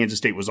 Kansas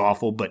State was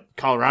awful, but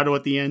Colorado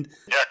at the end.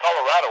 Yeah,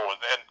 Colorado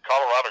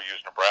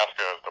used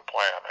Nebraska as the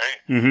plan. Hey,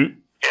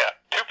 yeah,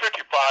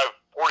 255,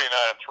 49,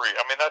 and 3.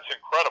 I mean, that's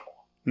incredible.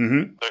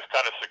 The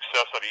kind of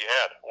success that he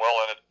had. Well,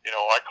 and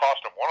I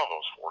cost him one of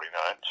those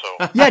 49. So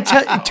yeah,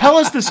 tell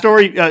us the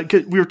story.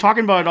 'Cause we were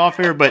talking about it off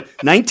air, but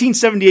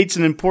 1978 is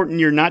an important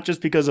year, not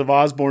just because of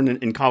Osborne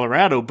in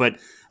Colorado, but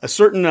a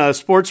certain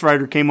sports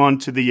writer came on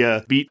to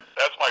the beat.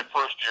 That's my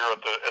first year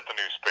at the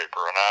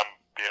newspaper, and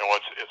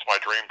it's my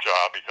dream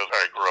job because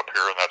I grew up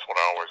here, and that's what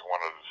I always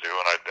wanted to do.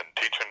 And I'd been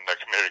teaching at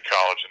community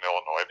college in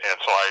Illinois, and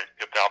so I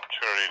get the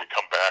opportunity to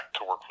come back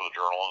to work for the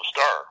Journal and the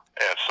Star.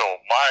 And so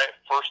my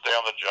first day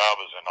on the job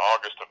is in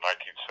August of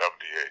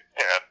 1978,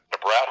 and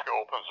Nebraska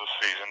opens the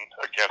season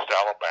against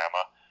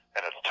Alabama,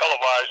 and it's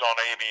televised on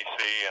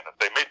ABC, and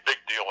they made a big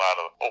deal out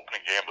of the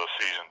opening game of the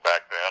season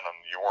back then, and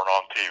you weren't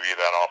on TV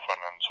that often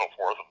and so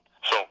forth. And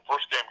so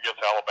first game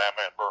against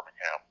Alabama in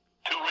Birmingham.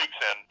 2 weeks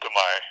into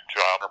my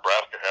job,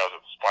 Nebraska has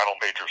its final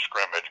major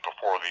scrimmage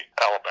before the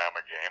Alabama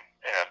game.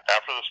 And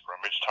after the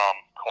scrimmage, Tom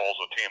calls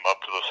the team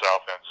up to the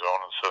south end zone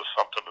and says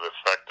something to the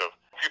effect of,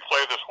 if you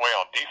play this way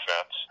on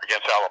defense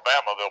against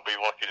Alabama, they'll be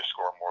lucky to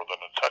score more than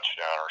a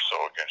touchdown or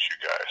so against you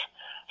guys.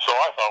 So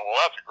I thought, well,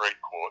 that's a great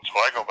quote. So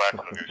I go back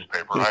to the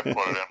newspaper and I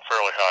put it in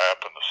fairly high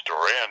up in the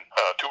story. And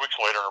 2 weeks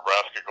later,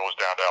 Nebraska goes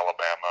down to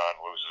Alabama and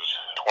loses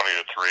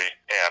 20-3.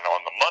 And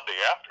on the Monday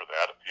after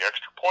that, at the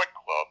Extra Point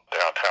Club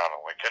downtown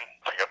in Lincoln,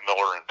 I got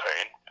Miller in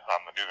pain.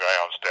 I'm the new guy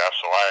on staff,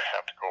 so I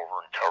have to go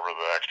over and cover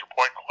the Extra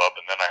Point Club,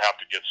 and then I have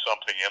to get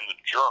something in the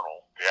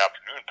Journal, the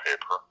afternoon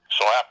paper.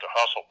 So I have to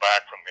hustle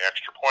back from the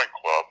Extra Point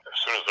Club as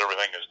soon as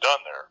everything is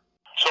done there.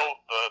 So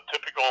the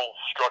typical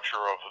structure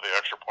structure of the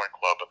Extra Point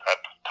Club at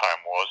that time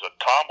was that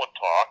Tom would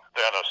talk,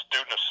 then a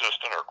student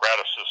assistant or grad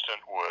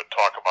assistant would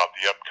talk about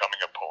the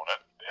upcoming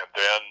opponent, and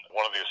then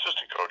one of the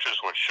assistant coaches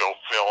would show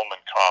film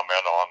and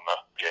comment on the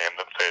game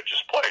that they had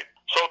just played.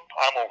 So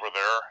I'm over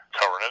there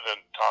covering it,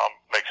 and Tom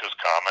makes his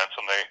comments,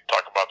 and they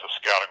talk about the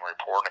scouting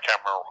report, and I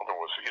can't remember whether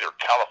it was either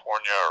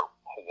California or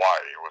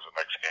Hawaii was the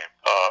next game.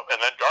 And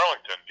then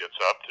Darlington gets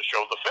up to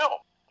show the film.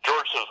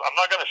 George says, I'm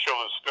not going to show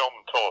this film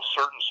until a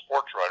certain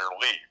sports writer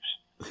leaves,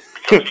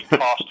 because he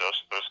cost us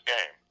this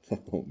game.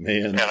 Oh,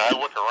 man. And I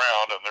look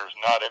around, and there's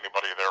not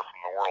anybody there from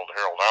the World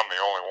Herald. I'm the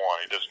only one.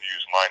 He doesn't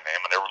use my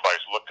name, and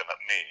everybody's looking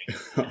at me.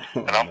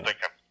 And I'm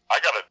thinking,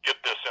 I got to get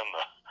this in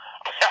the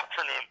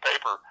afternoon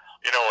paper.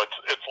 You know,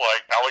 it's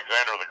like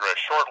Alexander the Great,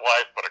 short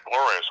life, but a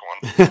glorious one.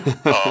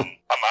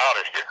 I'm out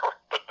of here.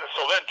 But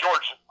so then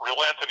George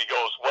relents, and he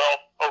goes, well,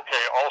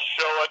 okay, I'll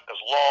show it as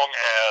long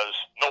as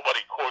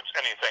nobody quotes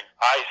anything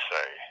I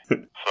say.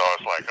 So I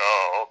was like,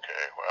 oh,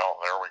 okay, well,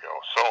 there we go.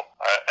 So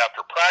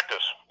after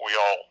practice, we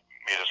all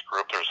meet as a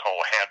group. There's a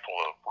whole handful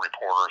of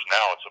reporters.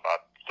 Now it's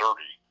about 30.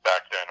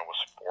 Back then it was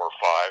 4 or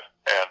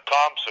 5. And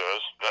Tom says,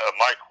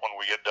 Mike, when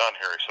we get done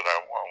here, he said, I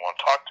want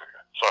to talk to you.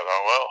 So I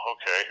thought, well,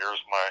 okay,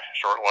 here's my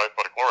short life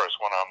but a glorious.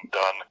 When I'm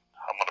done,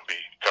 I'm going to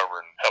be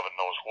covering heaven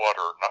knows what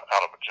or not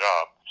out of a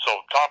job. So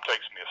Tom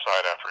takes me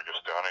aside after he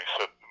gets done. He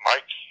said,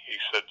 Mike, he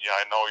said, yeah,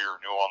 I know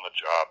you're new on the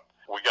job.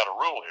 We got a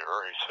rule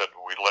here. He said,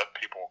 we let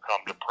people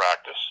come to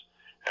practice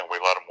and we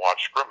let them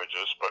watch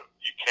scrimmages, but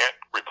you can't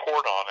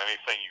report on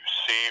anything you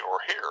see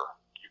or hear.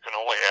 You can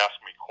only ask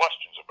me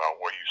questions about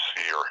what you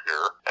see or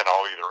hear, and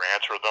I'll either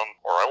answer them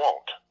or I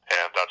won't.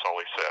 And that's all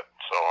he said.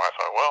 So I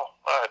thought, well,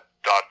 I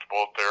dodged a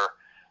bullet there.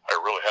 I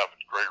really have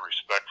great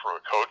respect for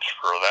a coach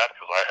for that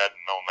because I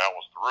hadn't known that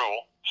was the rule.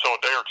 So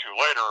a day or two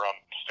later,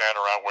 I'm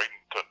standing around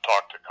waiting to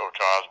talk to Coach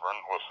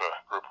Osborne with a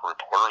group of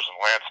reporters, and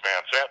Lance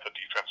Van Zandt, the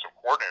defensive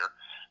coordinator,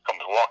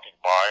 comes walking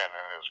by, and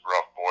in his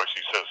gruff voice,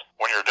 he says,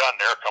 when you're done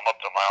there, come up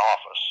to my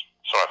office.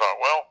 So I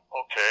thought, well,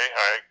 okay,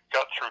 I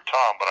got through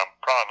Tom, but I'm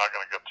probably not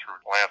going to get through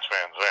Lance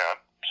Van Zandt.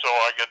 So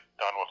I get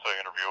done with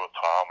the interview with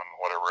Tom and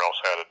whatever else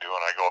I had to do,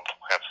 and I go up to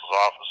Lance's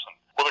office, and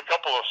with a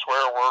couple of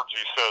swear words,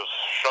 he says,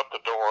 shut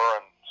the door,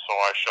 and so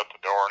I shut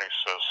the door, and he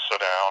says, sit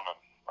down, and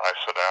I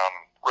sit down,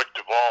 and Rick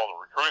Duvall, the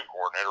recruiting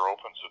coordinator,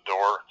 opens the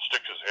door,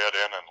 sticks his head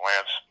in, and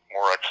Lance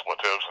more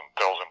expletives and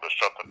tells him to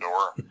shut the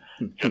door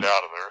and get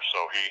out of there. So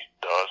he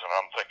does, and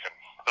I'm thinking,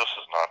 this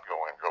is not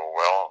going to go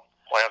well.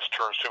 Lance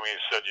turns to me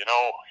and said, you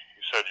know,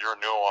 he said, you're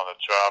new on the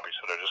job. He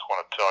said, I just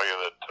want to tell you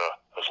that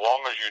as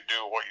long as you do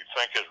what you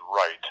think is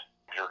right,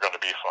 you're going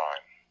to be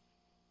fine.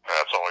 And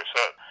that's all he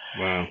said.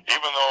 Wow.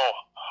 Even though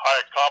I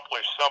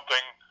accomplished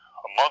something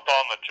a month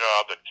on the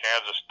job that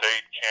Kansas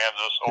State,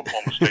 Kansas,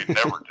 Oklahoma State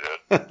never did,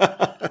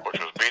 which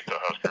was beat the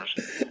Huskers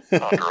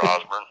under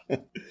Osborne,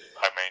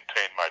 I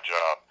maintained my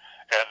job.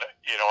 And,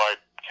 you know, I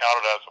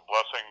counted as a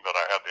blessing that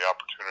I had the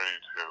opportunity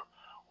to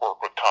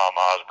work with Tom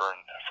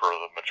Osborne for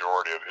the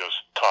majority of his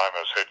time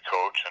as head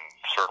coach, and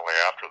certainly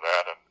after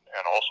that,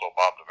 and also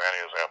Bob Devaney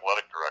as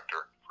athletic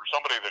director. For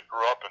somebody that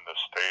grew up in this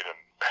state and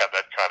had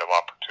that kind of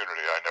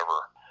opportunity, I never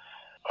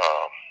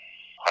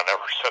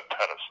set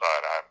that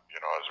aside. I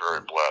was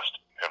very blessed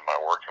in my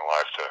working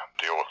life to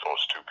deal with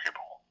those two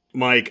people.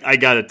 Mike, I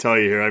got to tell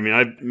you here. I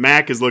mean,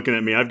 Mac is looking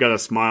at me. I've got a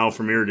smile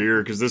from ear to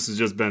ear because this has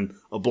just been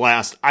a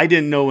blast. I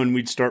didn't know when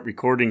we'd start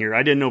recording here.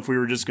 I didn't know if we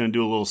were just going to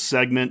do a little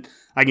segment.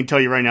 I can tell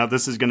you right now,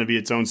 this is going to be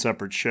its own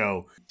separate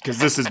show because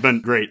this has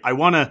been great. I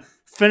want to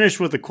finish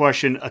with a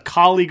question. A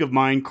colleague of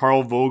mine,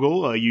 Carl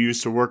Vogel, you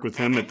used to work with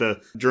him at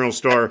the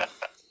Journal-Star.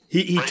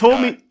 He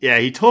told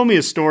me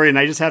a story, and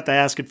I just have to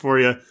ask it for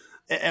you.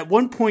 At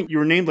one point, you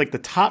were named like the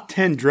top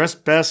 10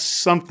 dressed best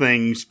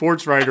something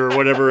sports writer or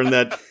whatever, and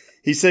that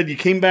he said you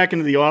came back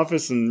into the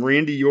office and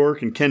Randy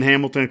York and Ken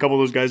Hamilton, a couple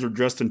of those guys were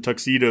dressed in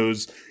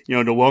tuxedos,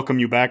 to welcome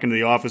you back into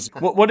the office.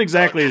 What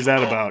exactly is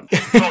that about? So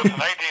it's 1986,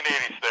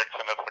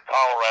 and it's the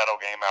Colorado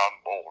game out in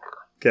Boulder.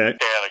 Okay.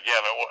 And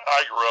again,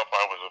 I grew up,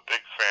 I was a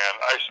big fan.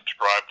 I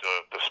subscribed to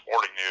the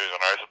Sporting News,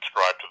 and I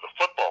subscribed to the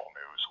Football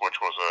News, which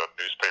was a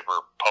newspaper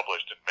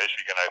published in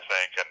Michigan, I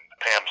think, and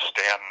Pam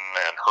Stanton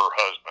and her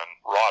husband,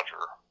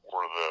 Roger,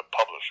 were the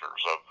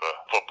publishers of the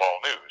Football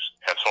News.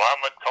 And so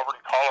I'm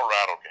covering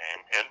Colorado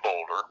game in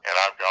Boulder, and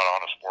I've got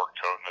on a sport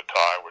coat and a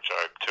tie, which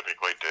I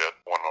typically did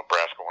when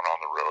Nebraska went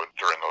on the road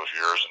during those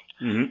years.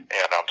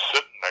 And I'm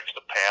sitting next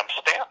to Pam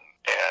Stanton.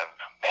 And,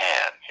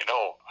 man,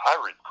 I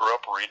grew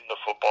up reading the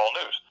Football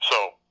News.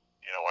 So,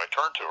 I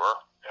turned to her,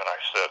 and I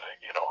said,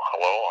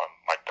 hello, I'm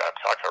Mike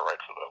Babcock. I write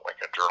for the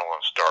Lincoln Journal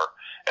and Star.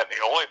 And the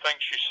only thing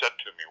she said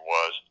to me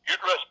was, you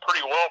dress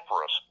pretty well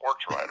for a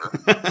sports writer.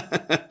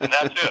 And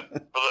that's it.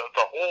 For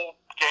the whole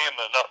game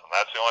and nothing.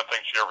 That's the only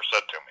thing she ever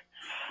said to me.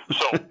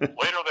 So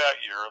later that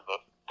year, the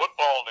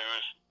Football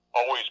News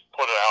always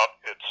put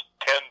out its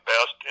 10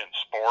 best in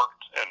sport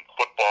and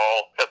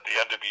football at the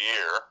end of the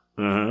year.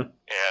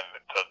 And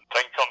the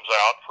thing comes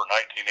out for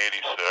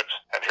 1986,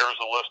 and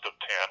here's a list of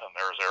 10, and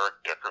there's Eric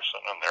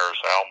Dickerson, and there's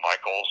Al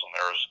Michaels, and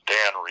there's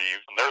Dan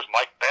Reeves, and there's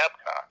Mike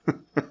Babcock.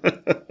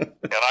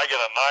 And I get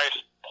a nice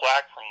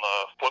back from the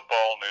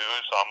football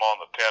news. I'm on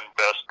the 10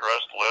 best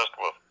dressed list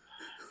with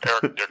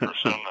Eric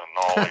Dickerson and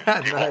all these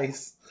people.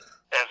 Nice.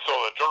 And so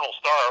the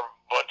Journal-Star,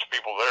 a bunch of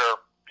people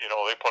there, you know,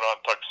 they put on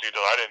tuxedos.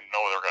 I didn't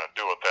know they were going to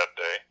do it that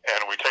day.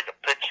 And we take a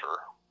picture,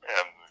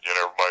 and you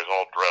know, everybody's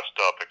all dressed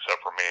up except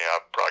for me.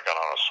 I probably got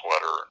on a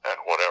sweater and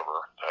whatever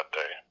that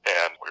day.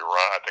 And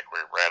I think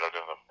we ran it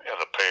in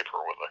the paper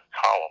with a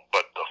column.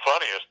 But the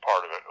funniest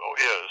part of it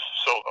is,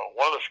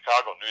 one of the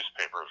Chicago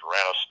newspapers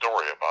ran a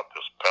story about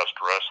this best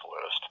dress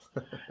list,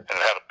 and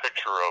it had a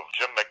picture of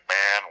Jim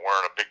McMahon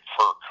wearing a big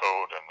fur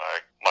coat and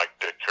Mike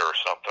Ditka or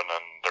something,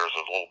 and there's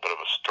a little bit of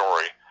a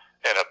story.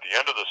 And at the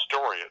end of the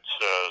story, it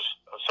says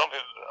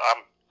something,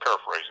 I'm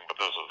paraphrasing, but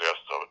this is the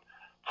essence of it.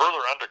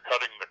 Further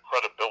undercutting the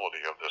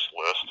credibility of this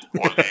list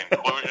was the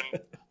inclusion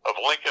of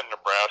Lincoln,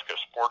 Nebraska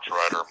sports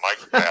writer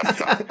Mike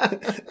Babcock.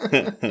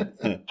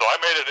 So I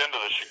made it into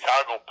the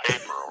Chicago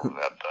paper over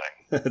that thing.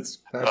 That's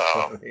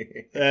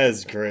funny.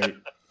 That's great.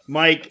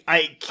 Mike,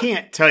 I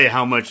can't tell you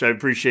how much I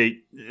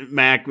appreciate,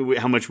 Mac,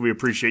 how much we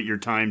appreciate your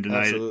time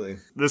tonight. Absolutely.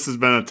 This has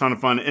been a ton of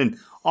fun. And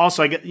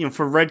also, I get,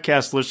 for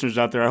Redcast listeners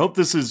out there, I hope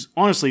this is,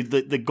 honestly,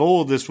 the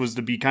goal of this was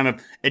to be kind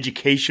of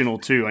educational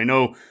too. I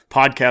know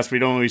podcasts, we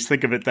don't always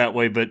think of it that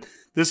way, but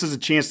this is a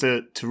chance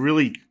to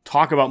really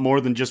talk about more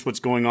than just what's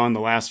going on the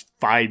last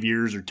 5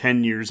 years or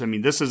 10 years. I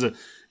mean, this is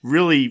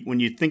really, when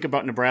you think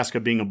about Nebraska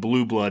being a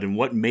blue blood and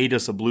what made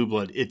us a blue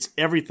blood, it's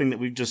everything that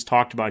we've just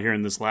talked about here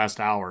in this last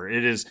hour.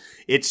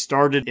 It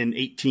started in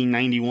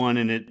 1891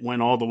 and it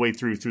went all the way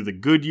through the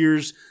good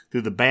years,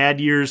 through the bad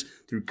years,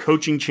 through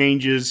coaching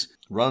changes.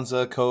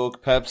 Runza, Coke,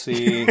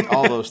 Pepsi,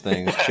 all those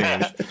things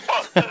changed.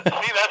 Well,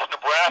 see, that's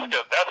Nebraska.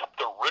 That's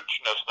the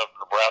richness of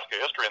Nebraska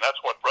history, and that's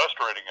what's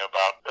frustrating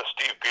about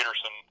Steve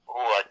Peterson,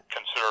 who I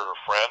consider a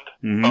friend.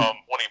 Mm-hmm.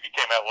 When he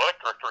became athletic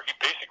director, he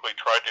basically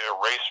tried to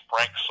erase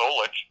Frank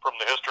Solich from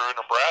the history of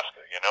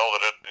Nebraska. You know,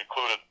 that it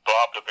included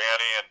Bob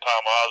Devaney and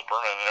Tom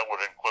Osborne, and it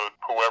would include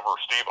whoever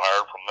Steve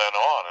hired from then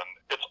on. And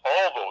it's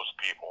all those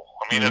people.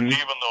 I mean, Mm-hmm. it's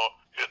even though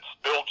it's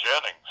Bill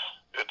Jennings,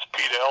 it's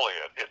Pete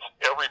Elliott, it's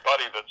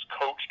everybody that's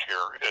coached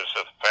here is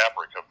the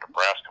fabric of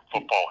Nebraska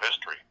football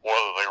history,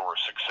 whether they were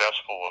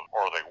successful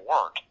or they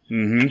weren't.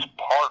 Mm-hmm. It's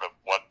part of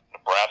what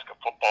Nebraska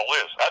football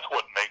is. That's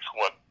what makes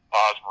what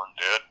Osborne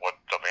did, what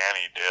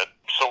Devaney did,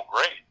 so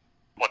great.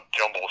 What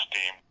Jumbo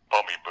Steam,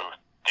 Bummy Booth,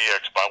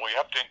 DX Bible,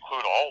 you have to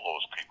include all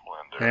those people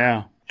in there. Yeah.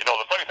 You know,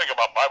 the funny thing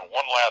about Bible,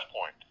 one last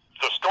point.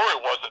 The story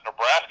was that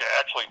Nebraska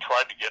actually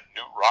tried to get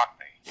Newt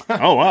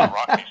Rockne. Oh, wow.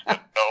 Rockne said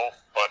no,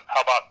 but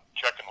how about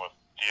checking with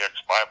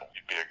DX Bible?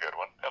 He'd be a good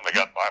one. And they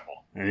got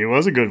Bible. And he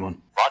was a good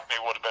one.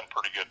 Rockne would have been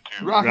pretty good,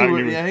 too.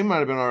 Rockne, he might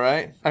have been all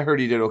right. I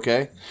heard he did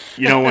okay.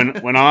 You know,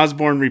 when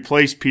Osborne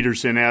replaced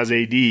Peterson as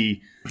AD,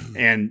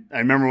 and I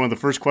remember one of the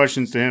first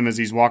questions to him as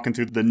he's walking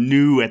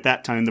through at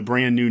that time, the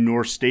brand new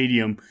North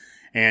Stadium,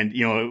 and,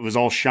 you know, it was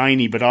all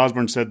shiny, but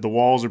Osborne said the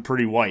walls are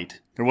pretty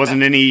white. There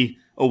wasn't any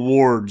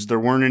awards. There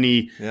weren't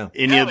any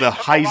of the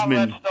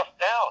Heisman. Stuff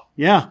down.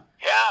 Yeah.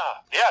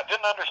 Yeah, I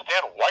didn't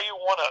understand why you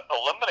want to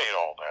eliminate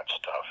all that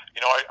stuff.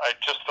 You know, I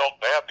just felt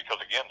bad because,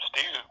 again,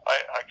 Steve,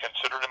 I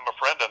considered him a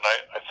friend, and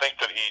I think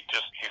that he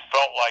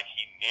felt like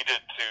he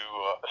needed to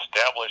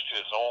establish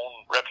his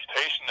own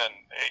reputation. And,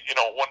 you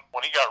know,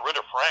 when he got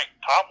rid of Frank,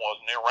 Tom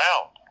wasn't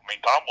around. I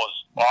mean, Tom was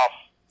off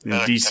in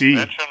at a D.C.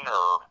 convention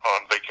or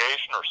on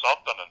vacation or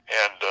something,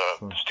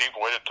 and Steve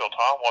waited till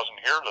Tom wasn't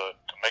here to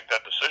make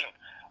that decision.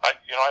 I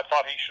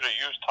thought he should have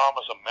used Tom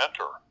as a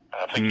mentor. And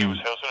I think he was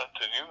hesitant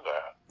to do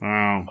that.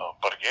 Wow.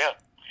 But again,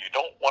 you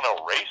don't want to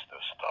erase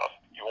this stuff.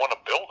 You want to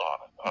build on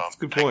it. That's a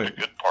good take point.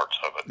 the good parts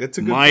of it. That's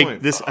a good Mike,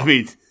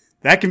 point.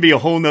 that can be a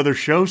whole nother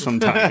show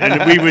sometime.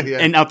 And we would,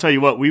 and I'll tell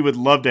you what, we would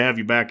love to have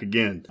you back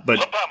again. But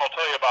sometime I'll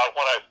tell you about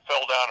when I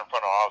fell down in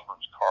front of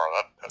Osborne's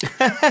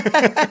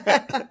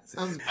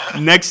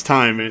car. next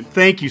time, and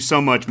thank you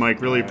so much, Mike.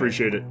 Really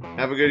appreciate it.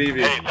 Have a good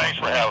evening. Hey, thanks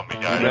for having me,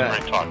 guys.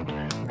 Great talking to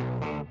you.